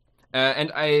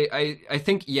 And I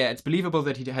think, it's believable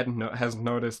that he hasn't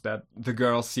noticed that the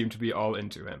girls seem to be all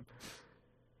into him.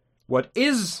 What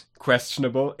is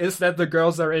questionable is that the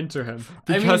girls are into him,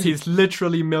 because he's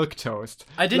literally milquetoast.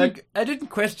 I didn't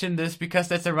question this, because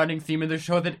that's a running theme in the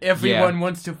show that everyone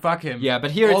wants to fuck him. Yeah,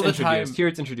 but here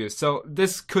it's introduced. So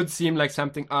this could seem like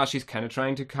something, she's kind of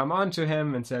trying to come on to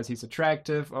him and says he's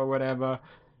attractive or whatever,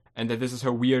 and that this is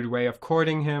her weird way of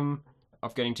courting him,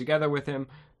 of getting together with him,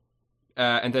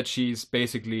 and that she's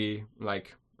basically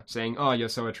like saying, you're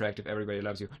so attractive, everybody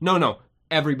loves you. No,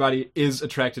 everybody is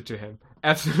attracted to him.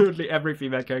 Absolutely every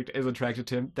female character is attracted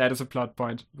to him. That is a plot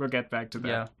point. We'll get back to that.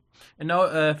 Yeah. And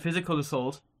now physical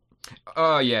assault.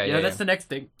 Oh, yeah. That's the next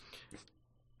thing.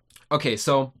 Okay,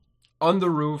 so on the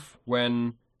roof,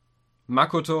 when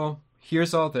Makoto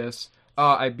hears all this,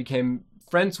 I became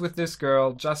friends with this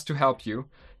girl just to help you,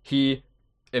 he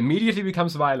immediately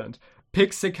becomes violent,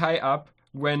 picks Sekai up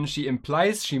when she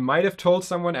implies she might have told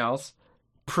someone else,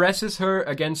 presses her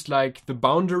against like the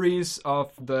boundaries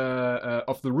of the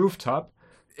rooftop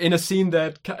in a scene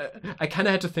that I kind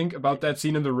of had to think about that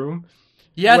scene in the room.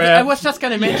 Yeah, I was just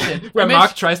gonna mention where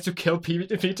Mark tries to kill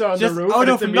Peter on the roof out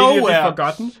of nowhere.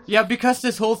 Forgotten. Yeah, because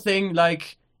this whole thing,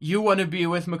 like, you want to be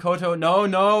with Makoto?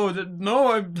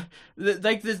 No.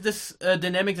 Like this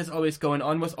dynamic that's always going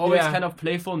on was always kind of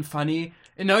playful and funny,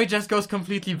 and now he just goes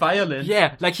completely violent.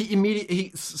 Yeah, like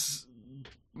he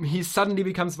suddenly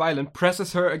becomes violent,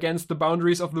 presses her against the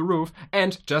boundaries of the roof,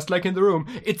 and just like in the room,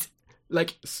 it's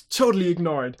like totally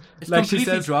ignored. It's like completely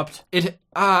she says, dropped. It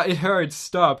hurts.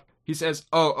 Stop. He says,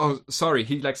 "Oh, sorry."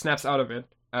 He like snaps out of it.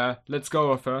 Let's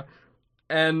go of her,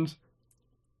 and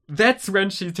that's when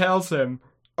she tells him,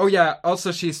 "Oh yeah,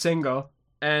 also she's single,"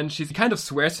 and she kind of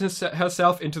swears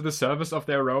herself into the service of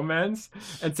their romance,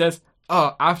 and says,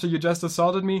 "Oh, after you just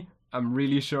assaulted me, I'm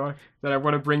really sure that I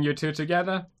want to bring you two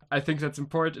together. I think that's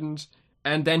important."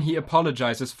 And then he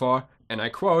apologizes for, and I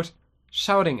quote,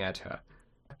 shouting at her.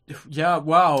 Yeah,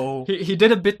 wow. He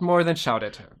did a bit more than shout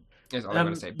at her, is all I'm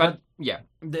going to say. But yeah.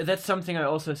 That's something I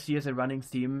also see as a running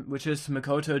theme, which is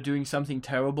Makoto doing something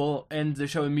terrible, and the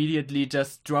show immediately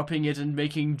just dropping it and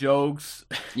making jokes.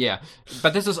 Yeah,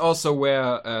 but this is also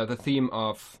where the theme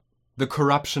of the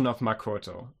corruption of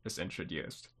Makoto is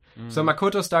introduced. So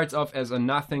Makoto starts off as a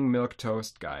nothing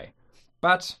milquetoast guy,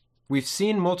 but we've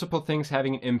seen multiple things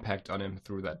having an impact on him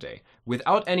through that day.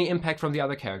 Without any impact from the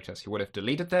other characters, he would have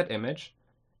deleted that image,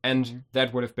 and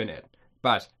that would have been it.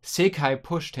 But Sekai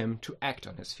pushed him to act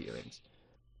on his feelings.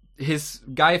 His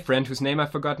guy friend, whose name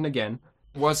I've forgotten again,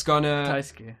 was gonna...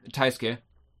 Taisuke.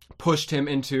 Pushed him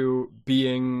into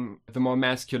being the more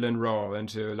masculine role,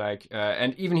 into like...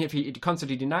 and even if he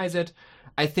constantly denies it,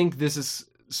 I think this is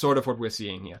sort of what we're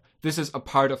seeing here. This is a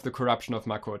part of the corruption of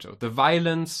Makoto. The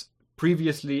violence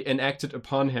previously enacted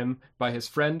upon him by his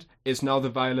friend is now the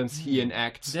violence he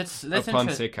enacts upon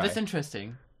Sekai. That's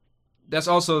interesting. There's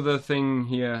also the thing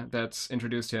here that's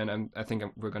introduced here, and I think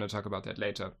we're going to talk about that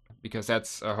later, because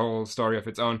that's a whole story of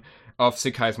its own, of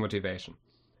Sekai's motivation.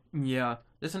 Yeah,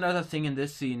 there's another thing in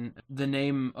this scene, the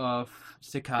name of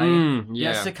Sekai.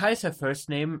 Yeah, Sekai's her first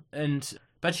name,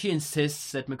 but she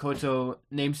insists that Makoto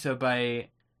names her by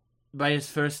his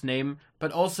first name,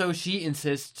 but also she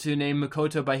insists to name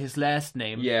Makoto by his last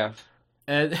name. Yeah.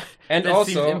 And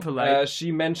also,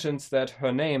 she mentions that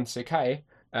her name, Sekai,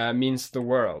 means the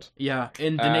world. Yeah,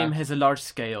 and the name has a large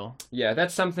scale. Yeah,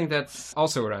 that's something that's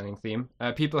also a running theme.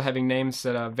 People having names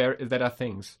that are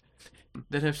things.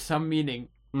 That have some meaning.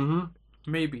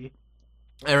 Mm-hmm. Maybe.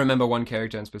 I remember one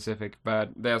character in specific,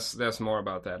 but there's more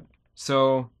about that.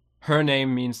 So, her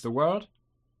name means the world.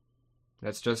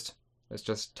 Let's just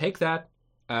take that,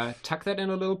 tuck that in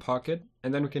a little pocket,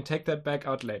 and then we can take that back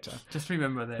out later. Just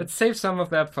remember that. Let's save some of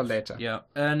that for later. Yeah.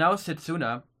 Now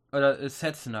Setsuna. Or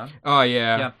Setsuna. Oh,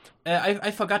 yeah. Yeah.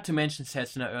 I forgot to mention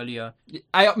Setsuna earlier.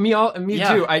 Me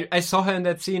too. I saw her in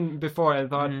that scene before and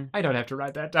thought, I don't have to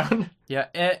write that down. Yeah.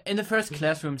 In the first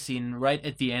classroom scene, right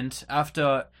at the end,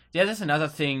 after... Yeah, there's another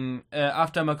thing.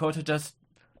 After Makoto just...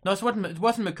 No, it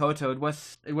wasn't Makoto. It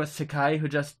was Sekai who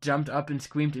just jumped up and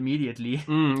screamed immediately.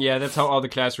 Yeah, that's how all the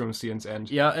classroom scenes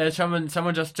end. Yeah, someone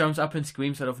just jumps up and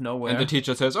screams out of nowhere. And the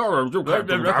teacher says, "Oh, you can't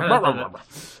do that."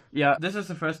 Yeah, this is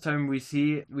the first time we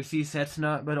see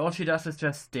Setsuna, but all she does is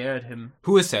just stare at him.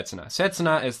 Who is Setsuna?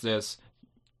 Setsuna is this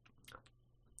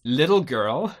little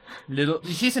girl.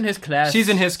 She's in his class. She's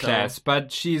in his class,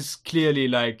 but she's clearly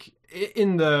like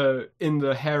in the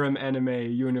harem anime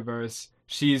universe.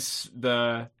 She's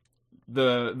the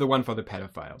the one for the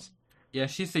pedophiles. Yeah,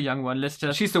 she's the young one.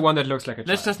 She's the one that looks like a child.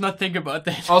 Let's just not think about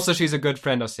that. Also, she's a good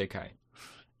friend of Sekai.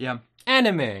 Yeah.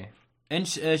 Anime. And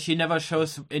she never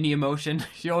shows any emotion.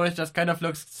 She always just kind of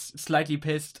looks slightly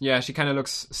pissed. Yeah, she kind of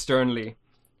looks sternly.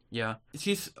 Yeah.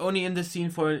 She's only in the scene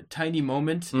for a tiny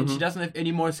moment, and she doesn't have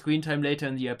any more screen time later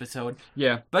in the episode.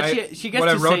 Yeah. But she gets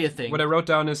to say a thing. What I wrote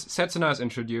down is Setsuna is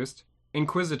introduced,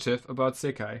 inquisitive about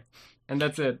Sekai. And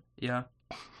that's it. Yeah.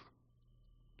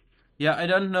 Yeah, I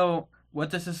don't know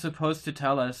what this is supposed to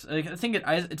tell us. I think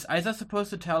it's either supposed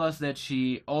to tell us that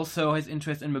she also has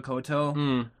interest in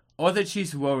Makoto, or that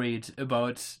she's worried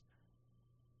about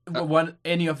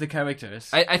any of the characters.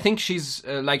 I think she's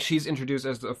introduced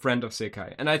as a friend of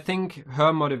Sekai, and I think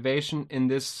her motivation in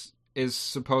this is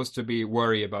supposed to be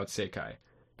worry about Sekai,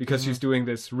 because she's doing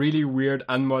this really weird,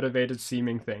 unmotivated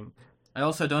seeming thing. I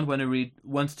also don't want to read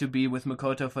wants to be with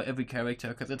Makoto for every character,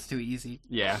 because it's too easy.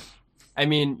 Yeah. I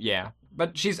mean, yeah.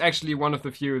 But she's actually one of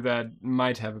the few that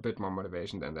might have a bit more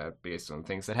motivation than that, based on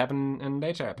things that happen in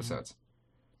later episodes.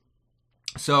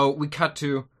 So we cut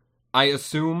to, I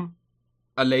assume,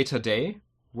 a later day,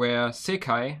 where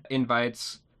Sekai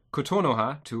invites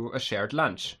Kotonoha to a shared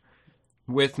lunch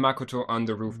with Makoto on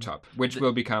the rooftop, which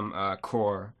will become a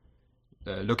core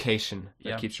location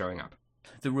that keeps showing up.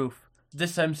 The roof.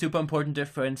 This time, super important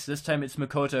difference. This time it's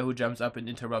Makoto who jumps up and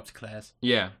interrupts class.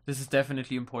 Yeah. This is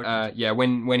definitely important. Yeah,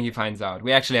 when he finds out.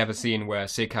 We actually have a scene where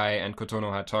Sekai and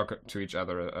Kotonoha talk to each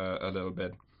other a little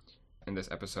bit in this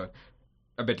episode.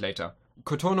 A bit later.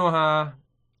 Kotonoha,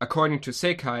 according to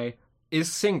Sekai,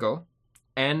 is single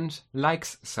and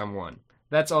likes someone.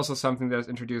 That's also something that's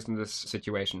introduced in this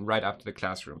situation right after the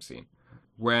classroom scene.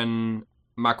 When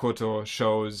Makoto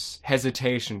shows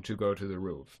hesitation to go to the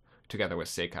roof together with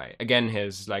Sekai. Again,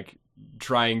 his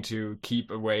trying to keep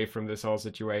away from this whole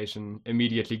situation,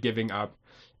 immediately giving up.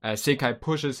 Sekai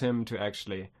pushes him to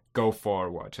actually go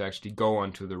forward, to actually go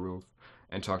onto the roof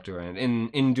and talk to her. And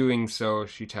in doing so,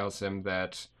 she tells him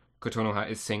that Kotonoha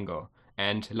is single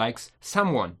and likes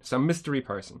someone, some mystery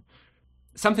person.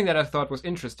 Something that I thought was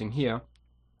interesting here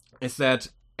is that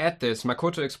at this,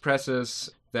 Makoto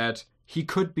expresses that he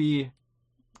could be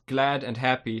glad and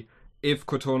happy if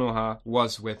Kotonoha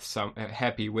was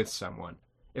happy with someone.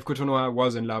 If Kotonoha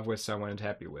was in love with someone and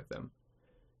happy with them.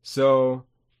 So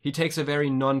he takes a very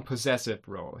non-possessive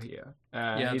role here.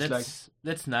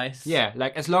 That's nice. Yeah,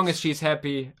 as long as she's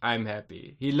happy, I'm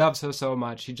happy. He loves her so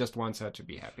much, he just wants her to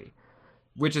be happy.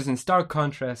 Which is in stark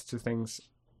contrast to things...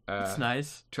 it's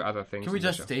nice. To other things. Can we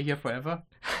just stay here forever?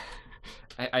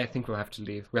 I think we'll have to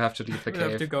leave. We'll have to leave the cave. We'll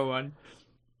have to go on.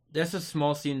 There's a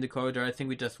small scene in the corridor. I think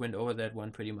we just went over that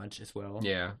one pretty much as well.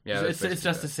 Yeah. It's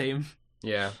just the same.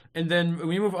 Yeah. And then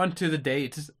we move on to the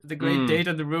date. The great date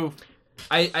on the roof.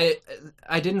 I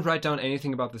didn't write down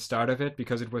anything about the start of it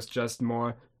because it was just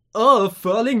more,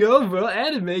 falling over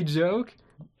anime joke.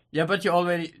 Yeah, but you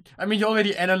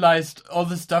already analyzed all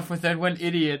the stuff with that one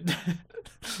idiot.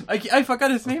 I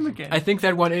forgot his name again. I think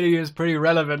that one idiot is pretty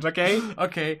relevant, okay?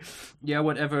 Okay. Yeah,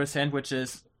 whatever.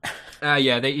 Sandwiches.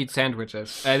 Yeah, they eat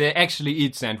sandwiches. They actually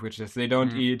eat sandwiches. They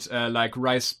don't eat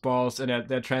rice balls and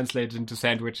they're translated into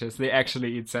sandwiches. They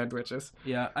actually eat sandwiches.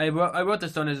 Yeah, I wrote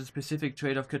this down as a specific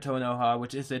trait of Kotonoha,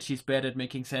 which is that she's bad at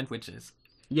making sandwiches.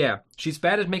 Yeah, she's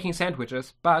bad at making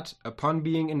sandwiches, but upon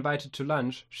being invited to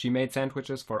lunch, she made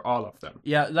sandwiches for all of them.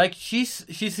 Yeah, she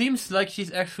seems like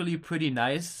she's actually pretty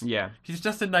nice. Yeah. She's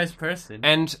just a nice person.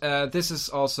 And this is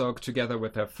also together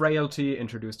with her frailty,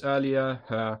 introduced earlier,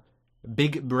 her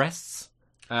big breasts.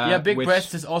 Big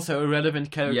breasts is also a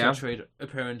relevant character trait,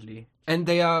 apparently. And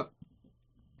they are,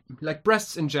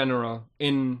 breasts in general,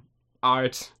 in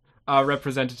art, are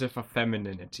representative of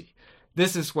femininity.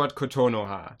 This is what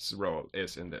Kotonoha's role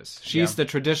is in this. She's the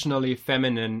traditionally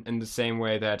feminine in the same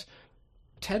way that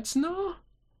Tetsuko?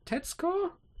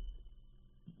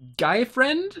 Guy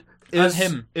friend?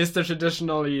 Is the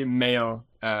traditionally male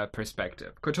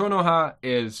perspective. Kotonoha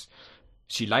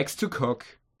she likes to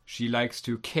cook. She likes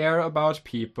to care about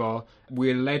people.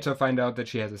 We'll later find out that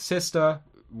she has a sister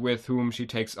with whom she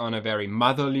takes on a very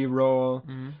motherly role.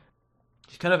 Mm-hmm.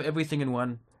 She's kind of everything in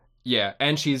one. Yeah,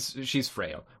 and she's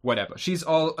frail. Whatever. She's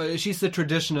the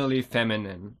traditionally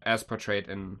feminine as portrayed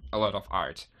in a lot of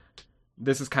art.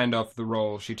 This is kind of the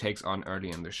role she takes on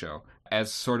early in the show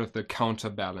as sort of the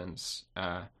counterbalance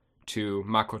to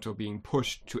Makoto being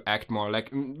pushed to act more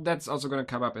that's also going to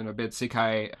come up in a bit.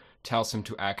 Sekai tells him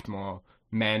to act more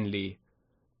manly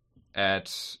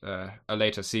at a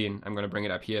later scene. I'm going to bring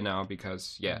it up here now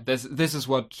because this is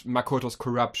what Makoto's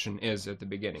corruption is at the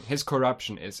beginning. His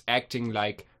corruption is acting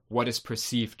like what is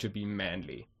perceived to be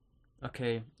manly.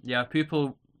 Okay, yeah,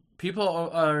 people people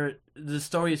are the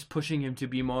story is pushing him to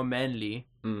be more manly.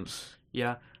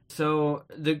 Yeah. So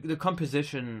the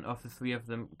composition of the three of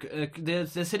them, they're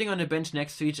sitting on a bench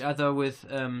next to each other with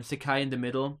Sekai in the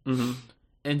middle,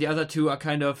 and the other two are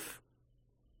kind of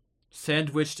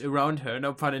sandwiched around her.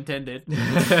 No pun intended.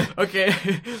 Okay,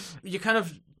 you can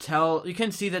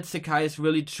see that Sekai is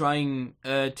really trying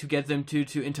to get them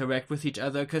to interact with each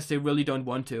other because they really don't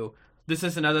want to. This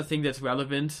is another thing that's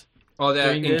relevant. Or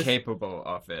they're incapable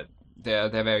of it. They're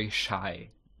very shy,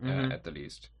 at the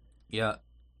least. Yeah.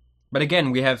 But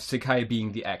again, we have Sekai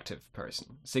being the active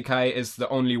person. Sekai is the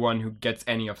only one who gets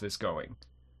any of this going.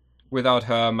 Without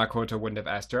her, Makoto wouldn't have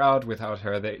asked her out. Without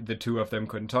her, the two of them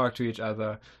couldn't talk to each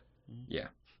other. Yeah.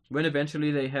 When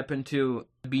eventually they happen to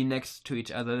be next to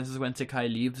each other, this is when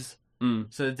Sekai leaves.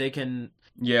 So that they can...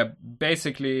 Yeah,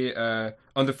 basically,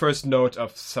 on the first note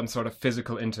of some sort of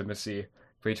physical intimacy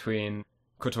between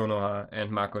Kotonoha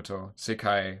and Makoto,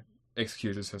 Sekai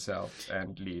excuses herself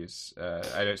and leaves.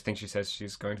 I don't think she says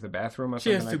she's going to the bathroom or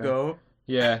something like that. She has to go.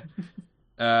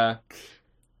 Yeah.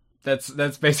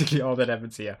 That's basically all that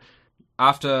happens here.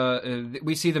 After,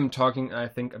 we see them talking, I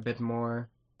think, a bit more,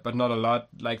 but not a lot.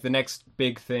 Like, the next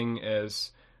big thing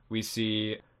is we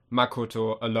see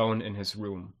Makoto alone in his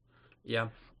room. Yeah.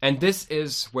 And this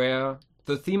is where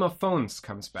the theme of phones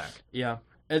comes back. Yeah.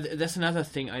 That's another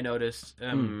thing I noticed,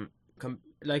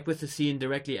 like with the scene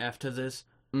directly after this.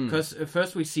 Because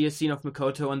first we see a scene of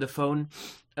Makoto on the phone.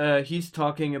 He's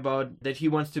talking about that he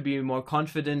wants to be more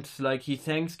confident. Like, he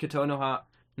thanks Kotonoha.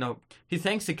 No, he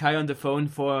thanks Sekai on the phone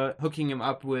for hooking him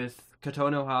up with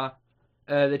Kotonoha.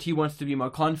 That he wants to be more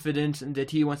confident and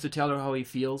that he wants to tell her how he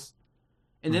feels.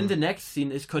 And then the next scene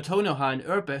is Kotonoha in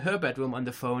her bedroom on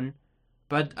the phone.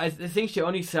 But I think she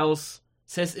only says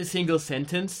a single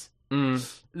sentence.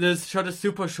 This shot is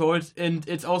super short and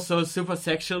it's also super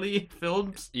sexually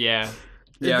filmed. Yeah.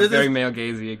 Yeah, very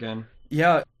male-gazy again.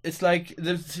 Yeah, it's like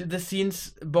the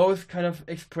scenes both kind of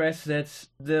express that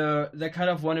they kind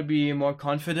of want to be more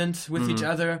confident with each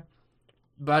other,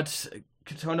 but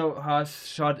Kotonoha's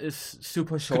shot is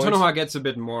super short. Kotonoha gets a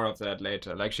bit more of that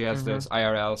later. Like, she has this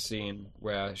IRL scene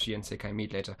where she and Sekai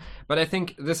meet later. But I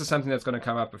think this is something that's going to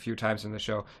come up a few times in the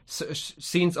show.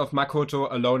 Scenes of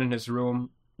Makoto alone in his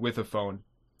room with a phone.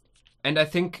 And I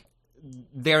think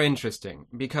they're interesting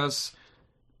because...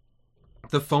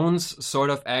 the phones sort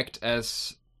of act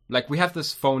as, like, we have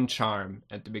this phone charm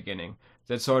at the beginning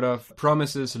that sort of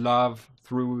promises love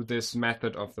through this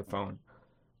method of the phone.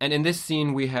 And in this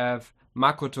scene, we have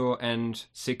Makoto and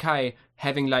Sekai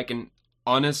having, like, an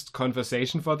honest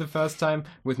conversation for the first time,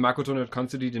 with Makoto not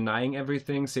constantly denying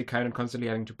everything, Sekai not constantly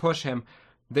having to push him.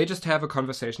 They just have a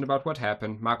conversation about what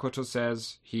happened. Makoto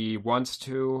says he wants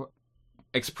to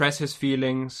express his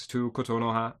feelings to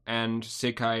Kotonoha, and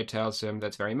Sekai tells him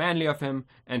that's very manly of him,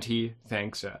 and he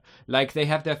thanks her. Like, they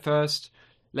have their first,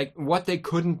 like, what they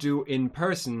couldn't do in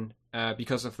person,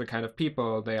 because of the kind of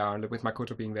people they are, with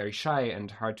Makoto being very shy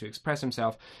and hard to express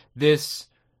himself, this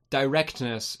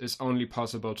directness is only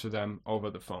possible to them over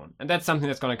the phone. And that's something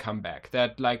that's going to come back,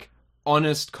 that, like,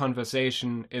 honest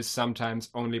conversation is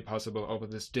sometimes only possible over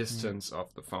this distance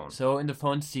of the phone. So in the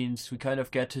phone scenes, we kind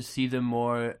of get to see them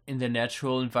more in the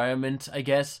natural environment, I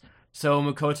guess. So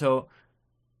Makoto,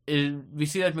 we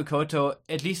see that Makoto,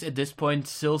 at least at this point,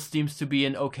 still seems to be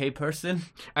an okay person.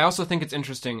 I also think it's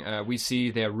interesting, we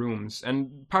see their rooms,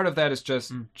 and part of that is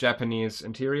just Japanese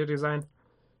interior design.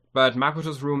 But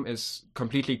Makoto's room is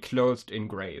completely clothed in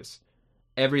grays.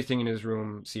 Everything in his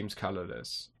room seems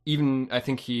colorless. Even, I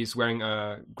think he's wearing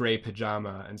a gray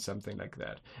pajama and something like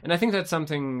that. And I think that's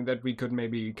something that we could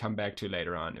maybe come back to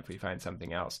later on if we find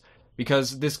something else.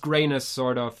 Because this grayness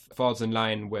sort of falls in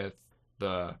line with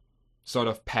the sort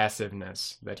of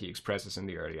passiveness that he expresses in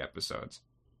the early episodes.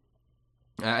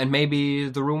 And maybe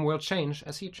the room will change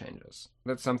as he changes.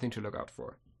 That's something to look out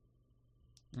for.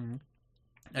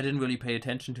 I didn't really pay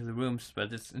attention to the rooms,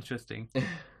 but it's interesting.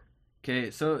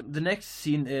 Okay, so the next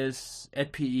scene is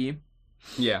at PE.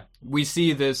 Yeah, we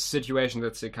see this situation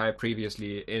that Sekai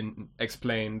previously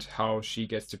explained, how she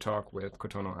gets to talk with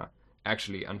Kotonoha,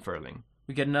 actually unfurling.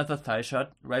 We get another thigh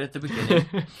shot right at the beginning.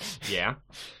 Yeah.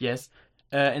 Yes.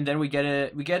 And then we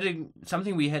get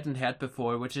something we hadn't had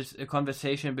before, which is a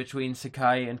conversation between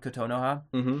Sekai and Kotonoha.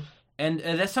 And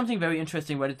there's something very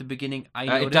interesting right at the beginning.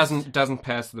 It doesn't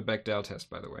pass the Bechdel test,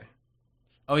 by the way.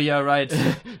 Oh yeah, right.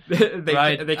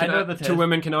 Two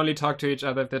women can only talk to each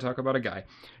other if they talk about a guy.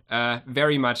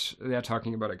 Very much they're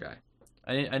talking about a guy.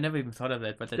 I never even thought of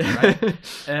that, but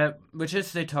that's right. Which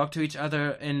is they talk to each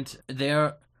other and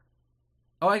they're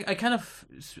Oh, I kind of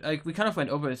we kind of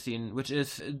went over a scene, which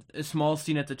is a small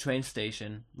scene at the train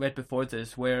station right before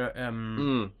this, where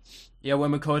where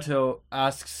Makoto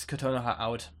asks Kotonoha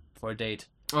out for a date.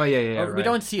 Oh yeah. We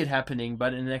don't see it happening,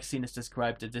 but in the next scene it's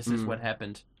described that this is what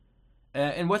happened.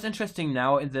 And what's interesting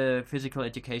now in the physical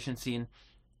education scene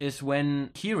is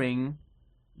when hearing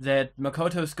that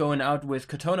Makoto's going out with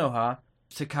Kotonoha,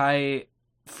 Sakai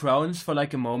frowns for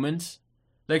like a moment.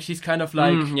 Like she's kind of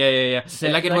like... yeah.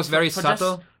 Like it was very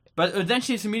subtle. But then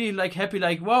she's immediately like happy,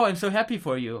 like, wow, I'm so happy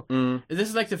for you. This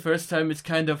is like the first time it's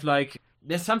kind of like,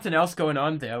 there's something else going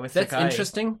on there with Sakai. That's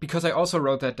interesting, because I also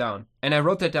wrote that down. And I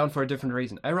wrote that down for a different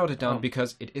reason. I wrote it down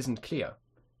because it isn't clear.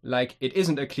 Like, it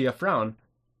isn't a clear frown,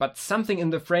 but something in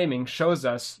the framing shows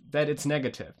us that it's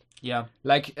negative. Yeah.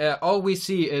 Like, all we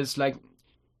see is, like,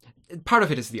 part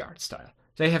of it is the art style.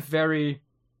 They have very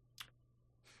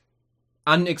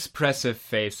unexpressive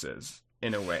faces,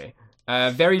 in a way.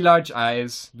 Very large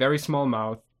eyes, very small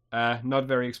mouth, not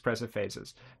very expressive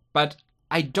faces. But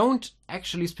I don't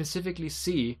actually specifically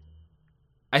see...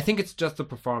 I think it's just the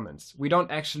performance. We don't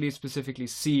actually specifically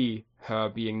see her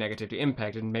being negatively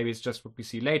impacted, and maybe it's just what we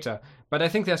see later. But I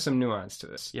think there's some nuance to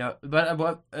this. Yeah,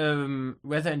 but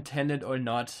whether intended or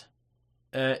not,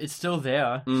 it's still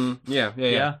there.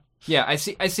 Yeah. Yeah, I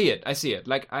see it.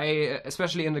 Like,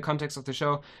 especially in the context of the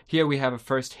show, here we have a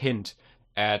first hint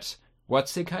at what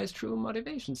Sakai's true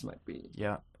motivations might be.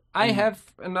 Yeah. I have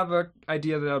another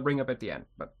idea that I'll bring up at the end,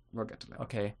 but we'll get to that.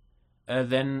 Okay.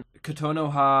 Then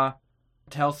Kotonoha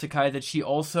tells Sakai that she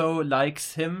also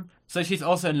likes him, so she's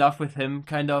also in love with him,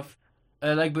 kind of.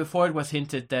 Like before it was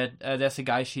hinted that there's a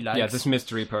guy she likes. Yeah, this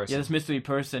mystery person. Yeah, this mystery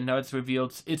person. Now it's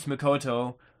revealed it's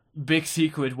Makoto. Big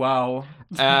secret, wow.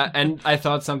 And I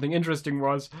thought something interesting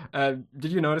was,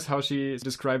 did you notice how she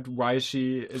described why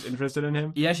she is interested in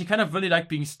him? Yeah, she kind of really liked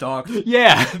being stalked.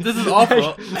 Yeah. This is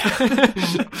awful.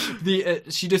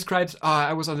 She describes,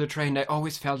 I was on the train, I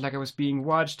always felt like I was being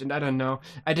watched, and I don't know.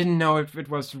 I didn't know if it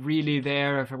was really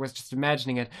there, if I was just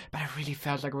imagining it, but I really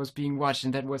felt like I was being watched,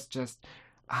 and that was just...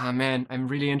 man, I'm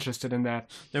really interested in that.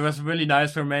 There was really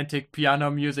nice romantic piano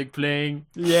music playing.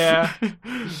 Yeah.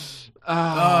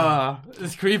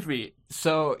 It's creepy.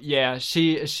 So, yeah,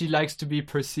 she likes to be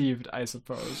perceived, I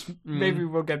suppose. Maybe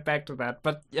we'll get back to that.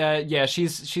 But, yeah,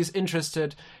 she's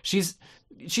interested. She's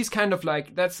kind of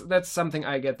like, that's something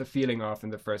I get the feeling of in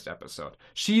the first episode.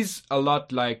 She's a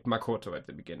lot like Makoto at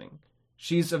the beginning.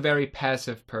 She's a very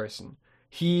passive person.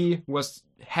 He was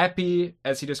happy,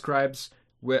 as he describes...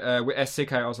 as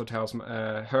Sakai also tells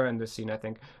her in this scene, I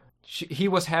think, he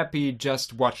was happy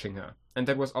just watching her, and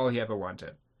that was all he ever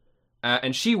wanted.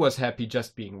 And she was happy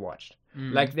just being watched.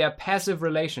 Like, their passive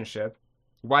relationship,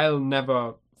 while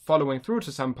never following through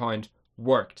to some point,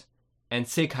 worked. And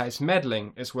Sakai's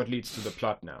meddling is what leads to the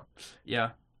plot now. Yeah.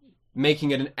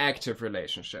 Making it an active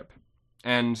relationship,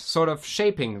 and sort of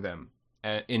shaping them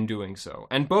in doing so.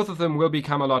 And both of them will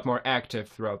become a lot more active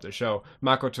throughout the show.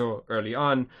 Makoto early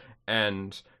on,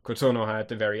 and Kotonoha at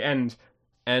the very end,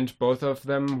 and both of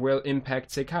them will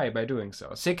impact Sakai by doing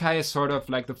so. Sakai is sort of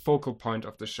like the focal point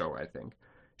of the show, I think.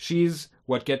 She's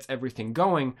what gets everything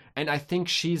going, and I think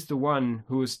she's the one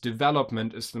whose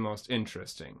development is the most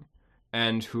interesting,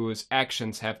 and whose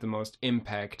actions have the most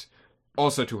impact,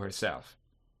 also to herself.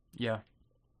 Yeah.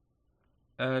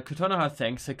 Kotonoha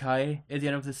thanks Sakai at the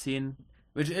end of the scene,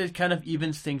 which it kind of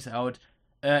evens things out.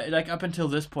 Like, up until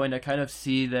this point, I kind of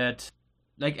see that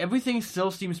like, everything still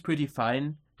seems pretty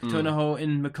fine. Kotonoha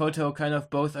and Makoto kind of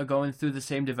both are going through the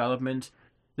same development.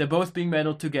 They're both being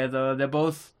meddled together. They're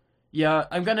both,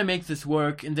 I'm gonna make this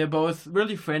work. And they're both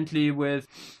really friendly with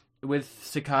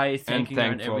Sakai, thanking her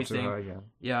and everything. To her,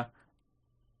 yeah.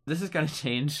 This is gonna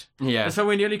change. Yeah. So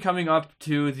we're nearly coming up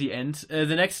to the end. The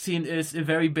next scene is a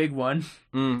very big one.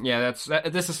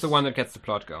 This is the one that gets the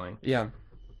plot going. Yeah.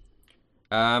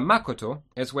 Makoto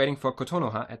is waiting for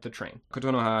Kotonoha at the train.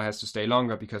 Kotonoha has to stay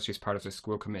longer because she's part of the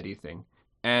school committee thing.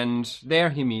 And there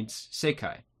he meets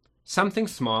Sakai. Something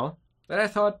small that I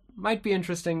thought might be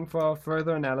interesting for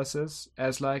further analysis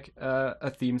as like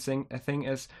a theme thing. A thing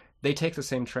is they take the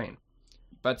same train,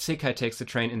 but Sakai takes the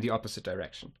train in the opposite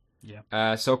direction.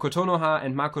 Yeah. So Kotonoha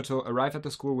and Makoto arrive at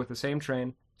the school with the same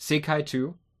train. Sakai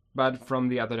too, but from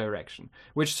the other direction.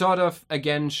 Which sort of,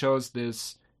 again, shows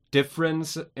this...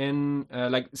 difference in,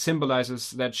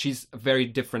 symbolizes that she's a very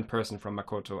different person from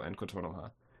Makoto and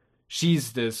Kotonoha.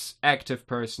 She's this active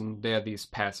person, they're these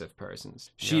passive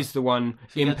persons. She's the one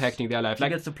impacting their life. She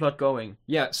gets the plot going.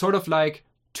 Yeah, sort of like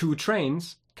two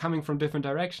trains coming from different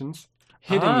directions,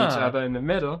 hitting each other in the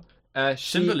middle.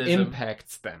 She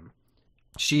impacts them.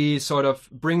 She sort of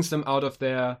brings them out of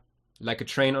their, like a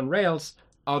train on rails,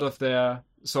 out of their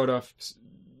sort of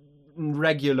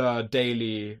regular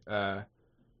daily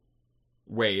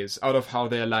ways, out of how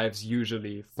their lives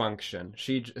usually function.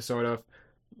 She sort of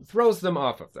throws them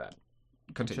off of that.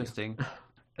 Continue. Interesting.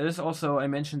 It is also, I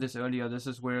mentioned this earlier, this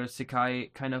is where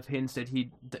Sekai kind of hints that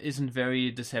he isn't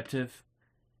very deceptive.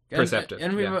 Perceptive.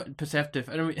 Perceptive.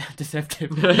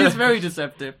 Deceptive. He's very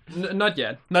deceptive. Not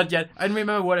yet. Not yet. I don't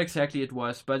remember what exactly it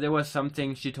was, but there was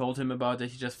something she told him about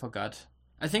that he just forgot.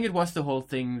 I think it was the whole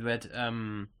thing that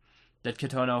that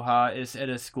Kotonoha is at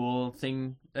a school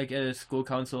thing, like at a school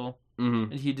council,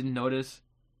 and he didn't notice.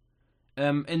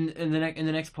 In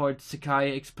the next part,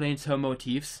 Sekai explains her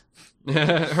motives,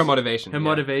 her motivation,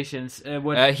 motivations.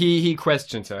 He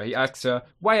questions her. He asks her,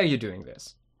 "Why are you doing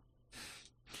this?"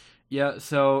 Yeah.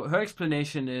 So her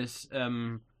explanation is,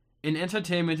 in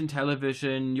entertainment and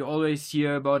television, you always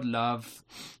hear about love.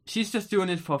 She's just doing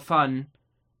it for fun,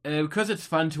 because it's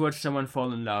fun to watch someone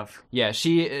fall in love. Yeah,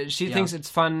 she thinks it's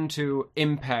fun to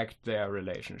impact their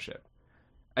relationship.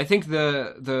 I think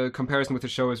the comparison with the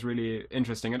show is really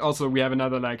interesting. And also we have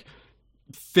another like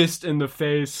fist in the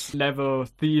face level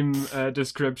theme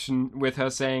description with her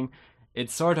saying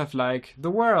it's sort of like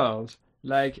the world,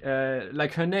 like her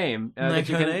name. Like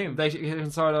her name. That you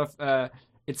can sort of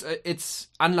it's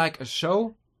unlike a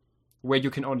show where you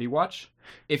can only watch.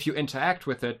 If you interact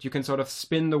with it, you can sort of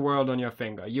spin the world on your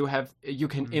finger. You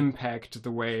can impact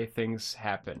the way things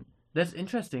happen. That's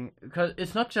interesting, because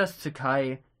it's not just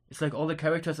Sekai. It's like all the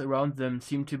characters around them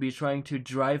seem to be trying to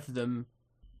drive them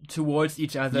towards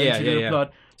each other into the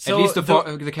plot. So at least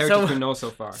the characters we know so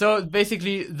far. So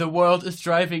basically, the world is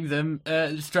driving them,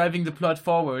 is driving the plot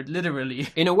forward, literally.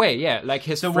 In a way, yeah. Like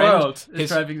the world is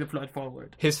driving the plot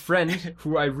forward. His friend,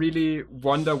 who I really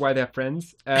wonder why they're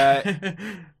friends,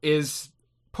 is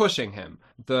pushing him.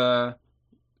 The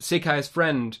Sekai's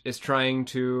friend is trying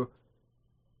to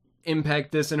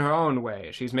impact this in her own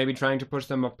way. She's maybe trying to push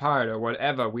them apart or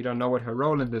whatever. We don't know what her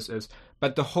role in this is.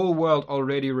 But the whole world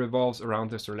already revolves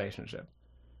around this relationship.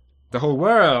 The whole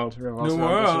world revolves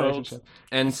around this relationship.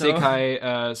 And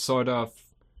Sekai sort of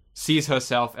sees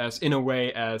herself as, in a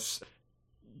way, as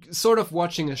sort of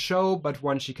watching a show, but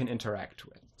one she can interact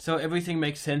with. So everything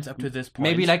makes sense up to this point.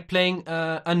 Maybe like playing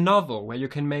a novel where you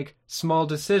can make small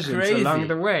decisions along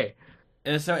the way.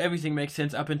 So everything makes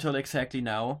sense up until exactly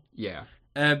now. Yeah.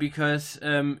 Because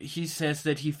he says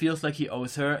that he feels like he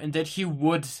owes her and that he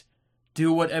would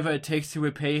do whatever it takes to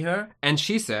repay her. And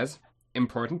she says,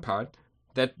 important part,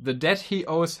 that the debt he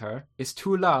owes her is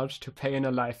too large to pay in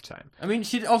a lifetime. I mean,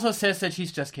 she also says that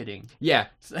she's just kidding. Yeah.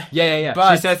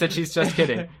 But... She says that she's just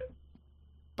kidding.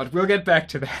 But we'll get back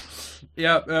to that.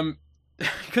 Yeah,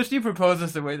 because she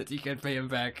proposes the way that he can pay him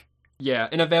back. Yeah,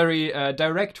 in a very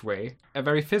direct way, a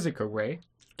very physical way.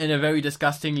 In a very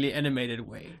disgustingly animated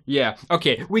way. Yeah,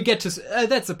 okay, we get to...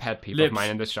 that's a pet peeve of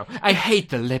mine in this show. I hate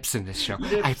the lips in this show.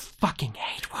 Lips. I fucking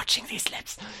hate watching these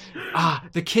lips.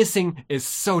 The kissing is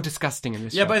so disgusting in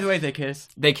this show. Yeah, by the way, they kiss.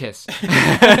 They kiss.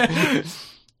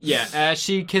 Yeah,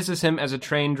 she kisses him as a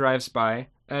train drives by.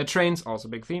 Trains, also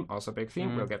big theme.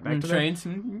 We'll get back to trains.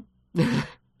 that.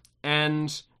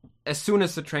 And as soon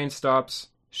as the train stops,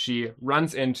 she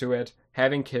runs into it,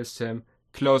 having kissed him,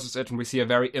 closes it, and we see a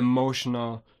very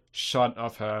emotional shot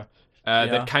of her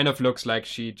that kind of looks like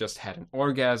she just had an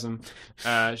orgasm.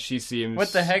 She seems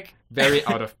what the heck, very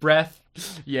out of breath.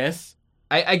 Yes,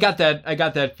 I got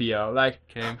that feel like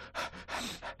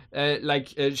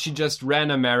she just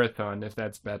ran a marathon, if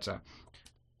that's better.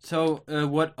 So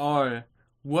what are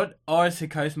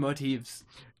Sekai's motives?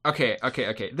 Okay.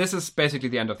 This is basically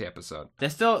the end of the episode.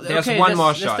 There's one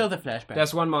more shot. There's still the flashback.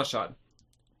 There's one more shot.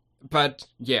 But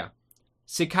yeah.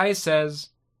 Sekai says,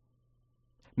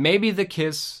 maybe the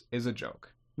kiss is a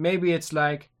joke. Maybe it's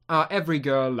like, every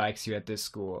girl likes you at this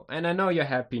school, and I know you're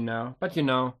happy now, but you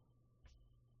know,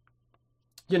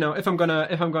 if I'm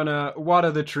gonna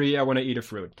water the tree, I want to eat a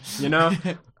fruit.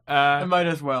 I might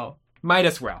as well.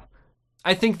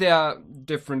 I think there are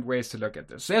different ways to look at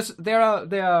this. There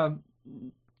are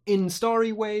in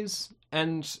story ways,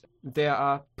 and there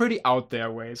are pretty out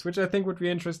there ways, which I think would be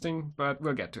interesting, but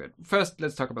we'll get to it. First,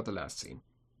 let's talk about the last scene.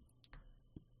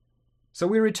 So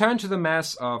we return to the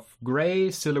mass of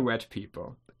grey silhouette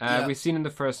people we've seen in the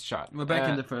first shot. We're back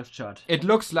in the first shot. It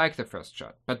looks like the first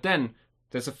shot, but then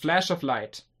there's a flash of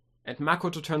light, and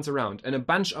Makoto turns around, and a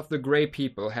bunch of the grey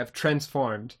people have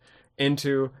transformed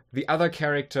into the other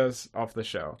characters of the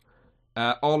show.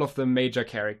 All of the major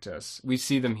characters. We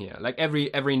see them here. Like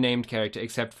every named character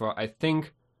except for, I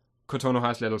think,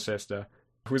 Kotonoha's little sister,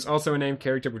 who is also a named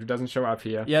character but who doesn't show up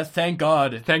here. Yes, thank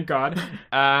God. Thank God.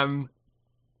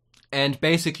 And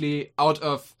basically,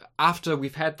 after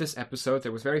we've had this episode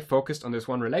that was very focused on this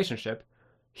one relationship,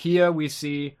 here we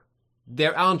see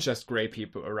there aren't just grey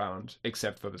people around,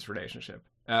 except for this relationship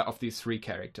of these 3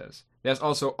 characters. There's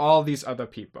also all these other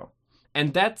people.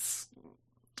 And that's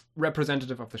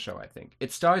representative of the show, I think.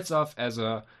 It starts off as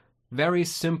a very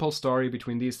simple story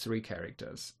between these 3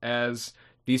 characters. As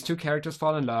these 2 characters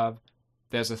fall in love,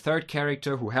 there's a 3rd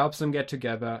character who helps them get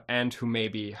together and who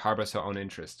maybe harbors her own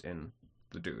interest in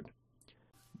the dude.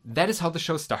 That is how the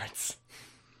show starts.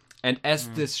 And as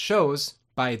this shows,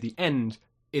 by the end,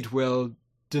 it will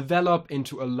develop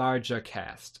into a larger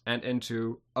cast and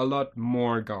into a lot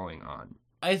more going on.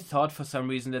 I thought for some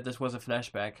reason that this was a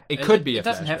flashback. It could be a flashback. It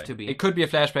doesn't have to be. It could be a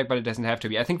flashback, but it doesn't have to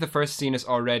be. I think the first scene is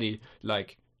already,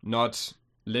 not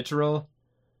literal.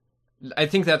 I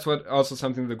think that's what also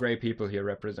something the grey people here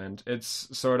represent. It's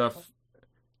sort of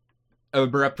a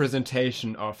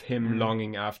representation of him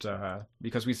longing after her,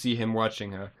 because we see him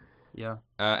watching her. Yeah.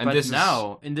 But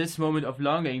now, in this moment of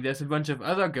longing, there's a bunch of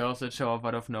other girls that show up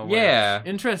out of nowhere. Yeah.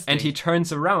 Interesting. And he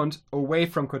turns around away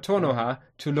from Kotonoha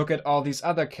to look at all these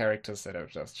other characters that have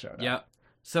just showed up. Yeah.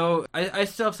 So, I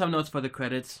still have some notes for the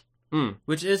credits,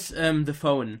 which is the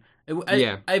phone.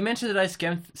 I mentioned that I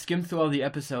skimmed through all the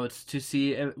episodes to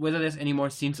see whether there's any more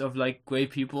scenes of, grey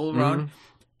people around.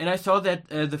 And I saw that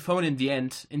the phone in the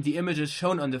end, in the images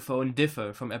shown on the phone,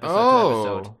 differ from episode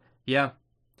to episode. Yeah.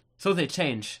 So they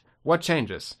change. What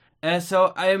changes?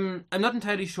 So I'm not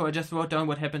entirely sure. I just wrote down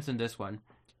what happens in this one.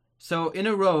 So in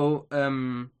a row,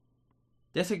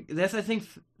 there's I think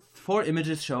 4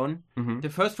 images shown. Mm-hmm. The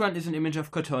first one is an image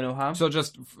of Kotonoha. So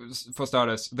just for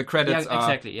starters, the credits are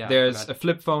exactly, there's a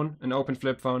flip phone, an open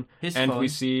flip phone, his and phone. We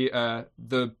see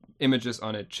the images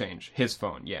on it change. His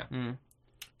phone, yeah. Mm.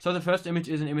 So the first image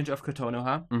is an image of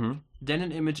Kotonoha, then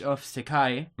an image of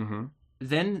Sekai,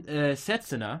 then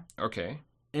Setsuna. Okay.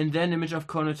 And then image of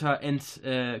Konoha and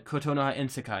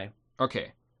Sekai.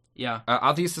 Okay. Yeah.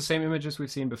 Are these the same images we've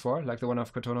seen before, like the one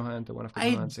of Kotonoha and the one of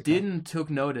Kotonoha and Sekai? I didn't took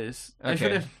notice.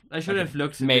 Okay. I should have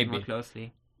looked a bit more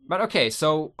closely. But okay,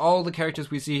 so all the characters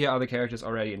we see here are the characters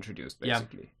already introduced,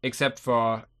 basically, except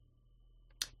for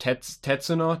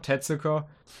Tetsuko.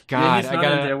 God, he's not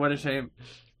in there. What a shame.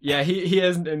 Yeah, he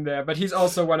isn't in there, but he's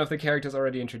also one of the characters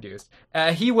already introduced.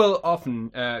 He will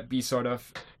often be sort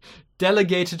of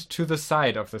delegated to the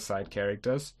side of the side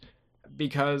characters,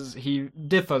 because he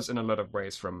differs in a lot of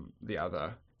ways from the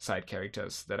other side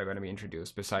characters that are going to be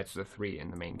introduced, besides the 3 in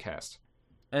the main cast.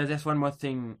 There's one more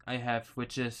thing I have,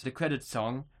 which is the credits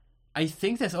song. I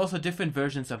think there's also different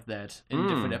versions of that in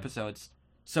different episodes.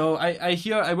 So I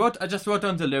just wrote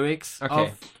down the lyrics.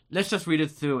 Okay. Let's just read it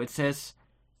through. It says,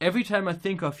 "Every time I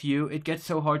think of you, it gets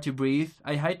so hard to breathe.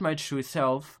 I hide my true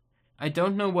self. I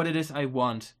don't know what it is I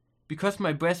want. Because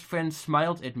my best friend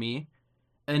smiled at me,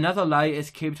 another lie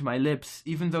escaped my lips,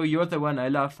 even though you're the one I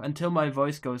love, until my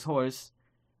voice goes hoarse.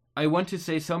 I want to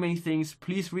say so many things,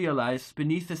 please realize,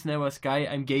 beneath this narrow sky,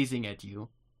 I'm gazing at you."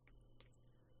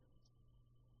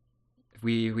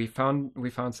 We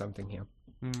found something here.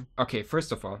 Okay,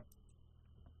 first of all,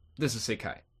 this is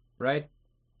Sekai, right?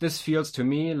 This feels to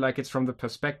me like it's from the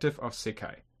perspective of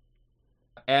Sekai.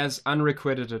 As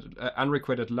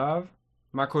unrequited love,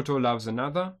 Makoto loves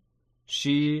another.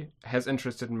 She has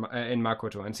interest in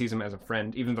Makoto and sees him as a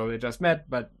friend, even though they just met,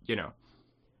 but,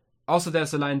 Also,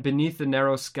 there's a line, "Beneath the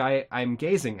narrow sky, I'm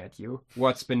gazing at you."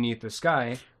 What's beneath the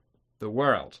sky? The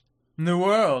world. The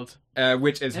world.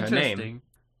 Which is her name.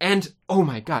 And, oh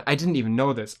my god, I didn't even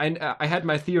know this. I had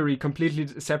my theory completely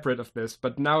separate of this,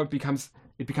 but now it becomes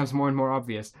more and more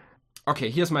obvious. Okay,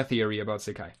 here's my theory about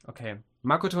Sekai. Okay.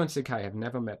 Makoto and Sekai have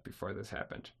never met before this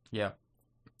happened. Yeah.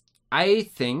 I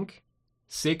think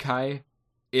Sekai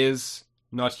is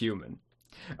not human.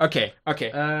 Okay.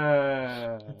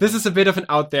 This is a bit of an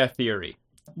out there theory.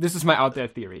 This is my out there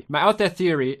theory. My out there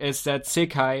theory is that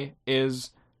Sekai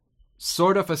is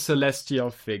sort of a celestial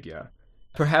figure.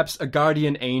 Perhaps a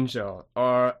guardian angel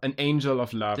or an angel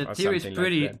of love or something like that. The theory is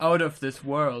pretty out of this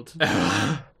world.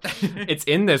 It's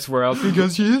in this world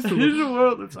because she is the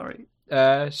world. I'm sorry.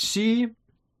 She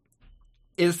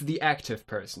is the active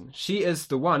person. She is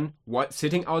the one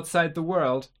sitting outside the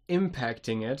world,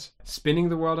 impacting it, spinning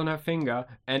the world on her finger,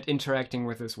 and interacting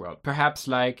with this world. Perhaps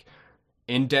like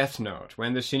in Death Note,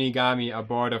 when the Shinigami are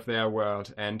bored of their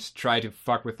world and try to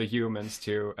fuck with the humans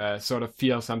to sort of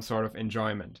feel some sort of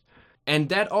enjoyment. And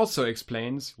that also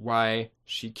explains why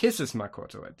she kisses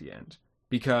Makoto at the end.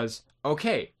 Because,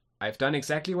 okay, I've done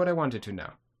exactly what I wanted to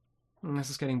now.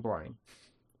 This is getting boring.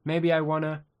 Maybe I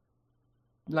wanna...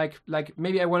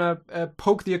 maybe I wanna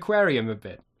poke the aquarium a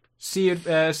bit.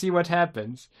 see what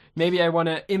happens. Maybe I want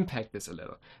to impact this a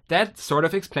little. That sort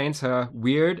of explains her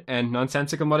weird and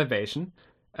nonsensical motivation,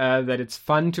 that it's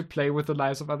fun to play with the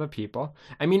lives of other people.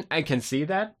 I mean, I can see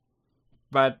that,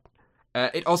 but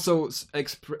it also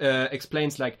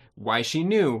explains like why she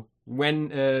knew when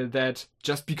that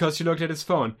just because she looked at his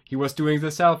phone, he was doing the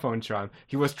cell phone charm.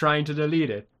 He was trying to delete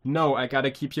it. No, I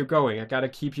gotta keep you going. I gotta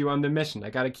keep you on the mission.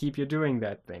 I gotta keep you doing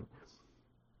that thing.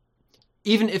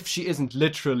 Even if she isn't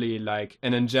literally like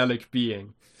an angelic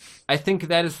being, I think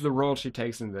that is the role she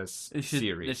takes in this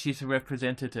series. That she's a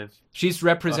representative. She's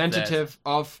representative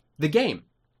of the game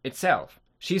itself.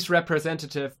 She's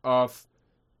representative of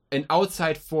an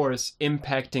outside force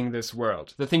impacting this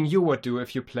world. The thing you would do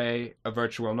if you play a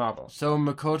virtual novel. So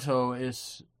Makoto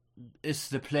is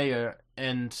the player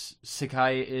and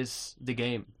Sekai is the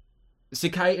game.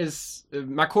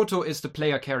 Makoto is the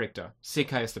player character.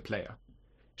 Sekai is the player.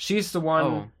 She's the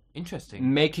one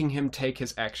interesting. Making him take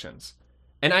his actions.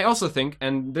 And I also think,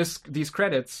 and these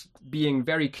credits being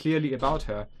very clearly about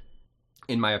her,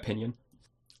 in my opinion,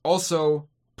 also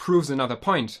proves another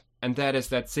point, and that is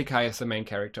that Sekai is the main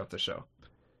character of the show.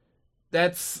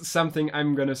 That's something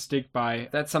I'm gonna stick by.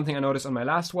 That's something I noticed on my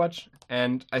last watch,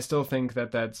 and I still think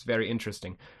that that's very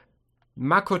interesting.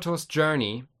 Makoto's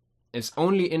journey is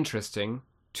only interesting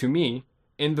to me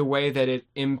in the way that it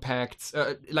impacts,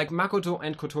 like Makoto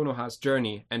and Kotonoha's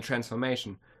journey and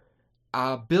transformation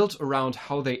are built around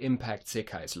how they impact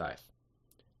Sekai's life.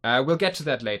 We'll get to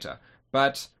that later,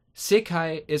 but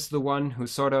Sekai is the one who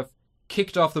sort of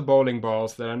kicked off the bowling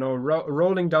balls that are now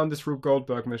rolling down this Rube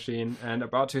Goldberg machine and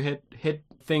about to hit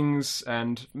things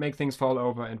and make things fall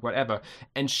over and whatever.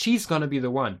 And she's gonna be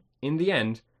the one, in the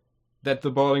end, that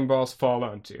the bowling balls fall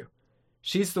onto.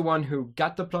 She's the one who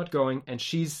got the plot going, and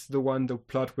she's the one the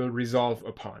plot will resolve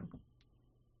upon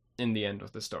in the end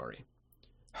of the story.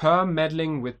 Her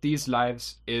meddling with these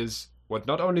lives is what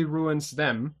not only ruins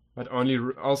them, but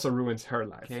also ruins her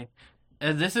life. Okay,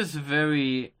 this is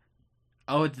very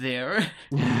out there,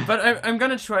 but I'm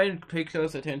gonna try and pay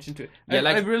close attention to it. Yeah,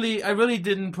 I really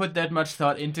didn't put that much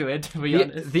thought into it, to be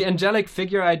honest. The angelic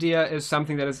figure idea is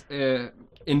something that is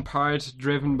in part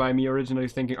driven by me originally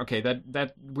thinking, okay,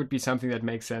 that would be something that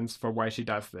makes sense for why she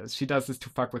does this. She does this to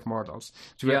fuck with mortals,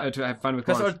 to have fun with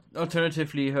mortals. Because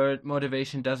alternatively, her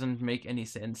motivation doesn't make any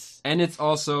sense. And it's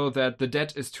also that the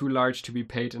debt is too large to be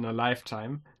paid in a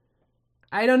lifetime.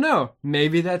 I don't know.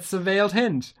 Maybe that's a veiled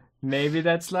hint. Maybe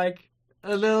that's like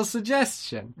a little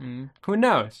suggestion. Who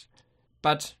knows?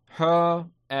 But her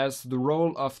as the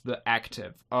role of the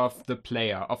active, of the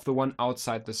player, of the one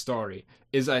outside the story,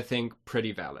 is, I think,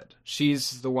 pretty valid.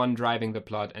 She's the one driving the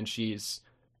plot, and she's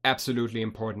absolutely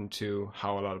important to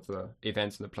how a lot of the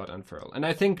events in the plot unfurl. And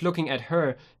I think looking at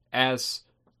her as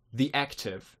the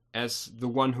active, as the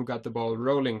one who got the ball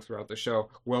rolling throughout the show,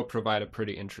 will provide a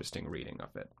pretty interesting reading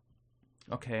of it.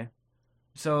 Okay.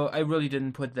 So I really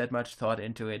didn't put that much thought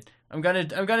into it. I'm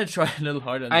gonna try a little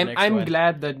harder on the next one.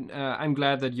 I'm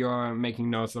glad that you're making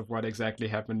notes of what exactly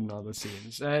happened in all the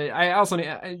scenes. I also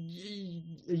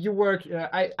you work.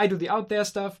 I do the out there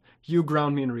stuff. You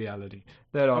ground me in reality.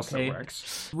 That also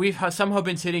works. We've somehow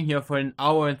been sitting here for an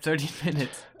hour and 30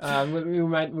 minutes.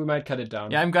 We might cut it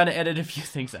down. Yeah, I'm gonna edit a few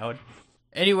things out.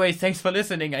 Anyway, thanks for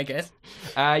listening, I guess.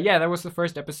 That was the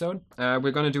first episode.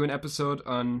 We're gonna do an episode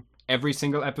on every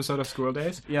single episode of School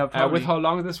Days. Yeah, probably. With how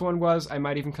long this one was, I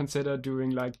might even consider doing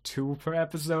like 2 per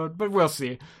episode, but we'll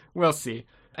see.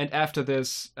 And after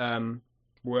this,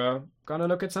 we're gonna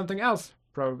look at something else,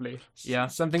 probably. Yeah.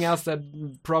 Something else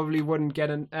that probably wouldn't get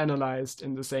analyzed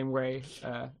in the same way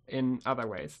in other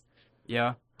ways.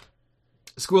 Yeah.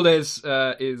 School Days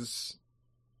is,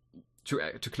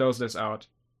 to close this out,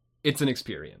 it's an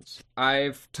experience.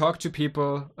 I've talked to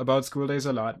people about School Days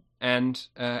a lot, and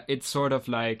it's sort of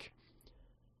like,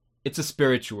 it's a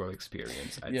spiritual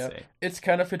experience, I'd say. It's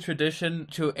kind of a tradition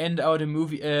to end out a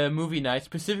movie night,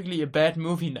 specifically a bad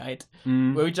movie night,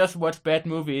 where we just watch bad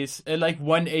movies at like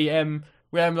 1 a.m.,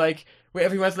 where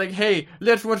everyone's like, hey,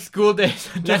 let's watch School Days.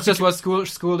 Let's just watch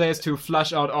School Days to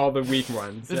flush out all the weak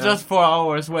ones. It's just 4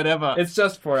 hours, whatever. It's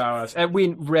just 4 hours. And we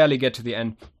rarely get to the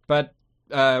end, but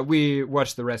we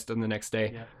watch the rest on the next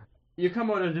day. Yeah. You come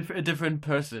out a different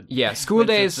person. Yeah, School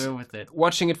Days,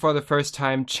 watching it for the first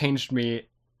time changed me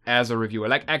as a reviewer,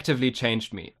 like actively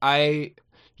changed me. I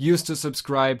used to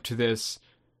subscribe to this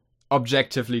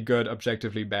objectively good,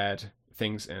 objectively bad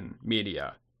things in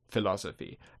media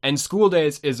philosophy. And School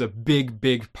Days is a big,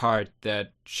 big part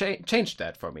that changed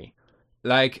that for me.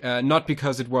 Like, not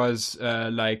because it was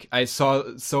like I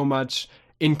saw so much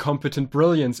incompetent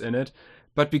brilliance in it,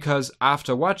 but because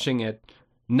after watching it,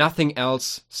 nothing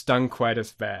else stung quite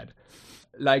as bad.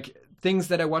 like things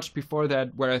that I watched before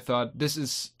that where I thought this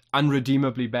is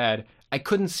unredeemably bad, I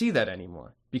couldn't see that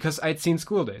anymore because I'd seen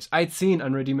School Days. I'd seen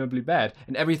Unredeemably Bad,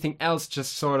 and everything else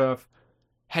just sort of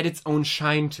had its own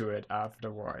shine to it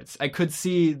afterwards. I could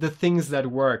see the things that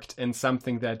worked and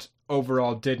something that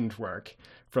overall didn't work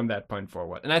from that point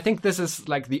forward. And I think this is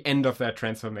like the end of that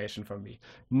transformation for me.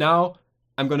 Now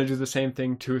I'm going to do the same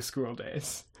thing to School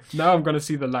Days. Now I'm going to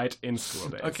see the light in School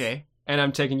Days. Okay. And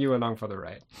I'm taking you along for the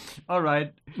ride. All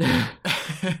right.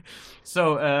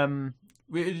 So,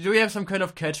 do we have some kind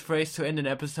of catchphrase to end an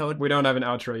episode? We don't have an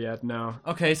outro yet, no.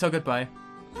 Okay, so goodbye.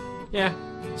 Yeah,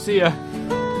 see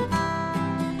ya.